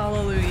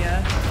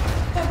 Hallelujah.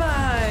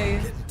 Bye-bye.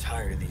 I'm getting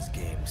tired of these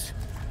games.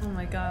 Oh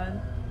my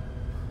god.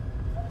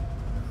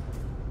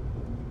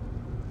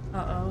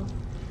 Uh-oh.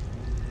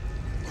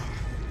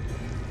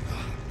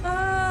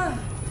 Ah!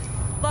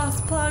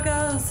 Las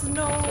Plagas,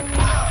 no!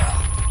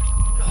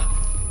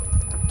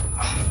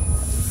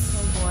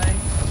 Oh boy.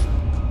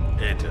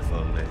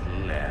 Pitiful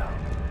little lamb.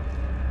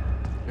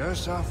 Your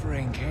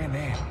suffering can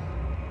end,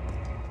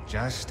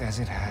 just as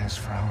it has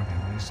for our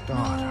newest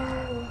daughter.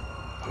 No.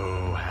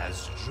 who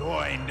has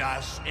joined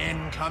us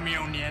in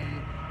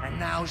communion, and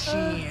now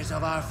she is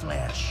of our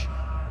flesh,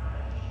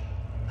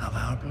 of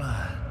our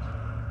blood.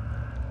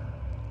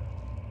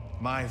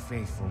 My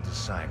faithful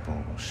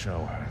disciple will show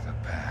her the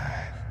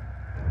path.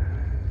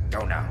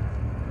 Go now.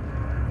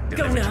 Go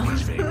Deliver now. to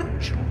these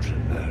favored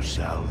children their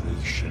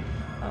salvation.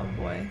 Oh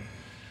boy.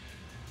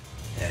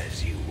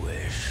 As you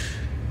wish.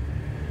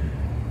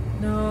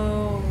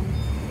 No.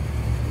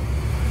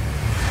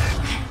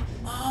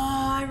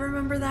 Oh, I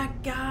remember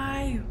that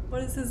guy.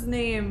 What is his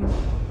name?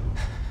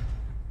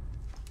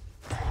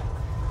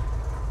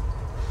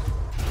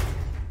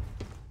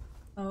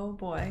 Oh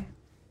boy.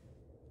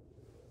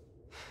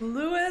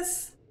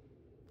 Lewis,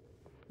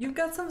 you've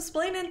got some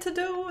splaining to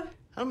do.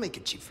 I'll make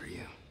it cheap for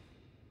you.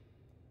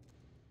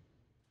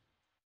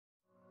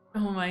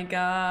 Oh my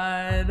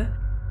god.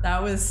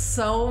 That was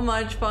so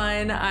much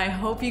fun. I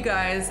hope you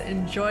guys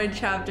enjoyed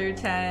chapter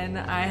 10.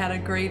 I had a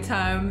great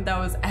time. That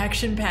was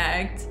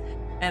action-packed.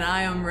 And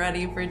I am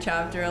ready for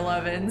chapter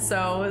 11.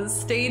 So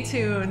stay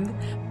tuned.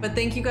 But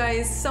thank you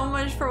guys so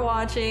much for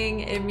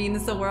watching. It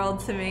means the world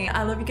to me.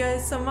 I love you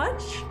guys so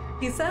much.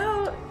 Peace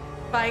out.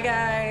 Bye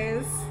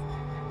guys.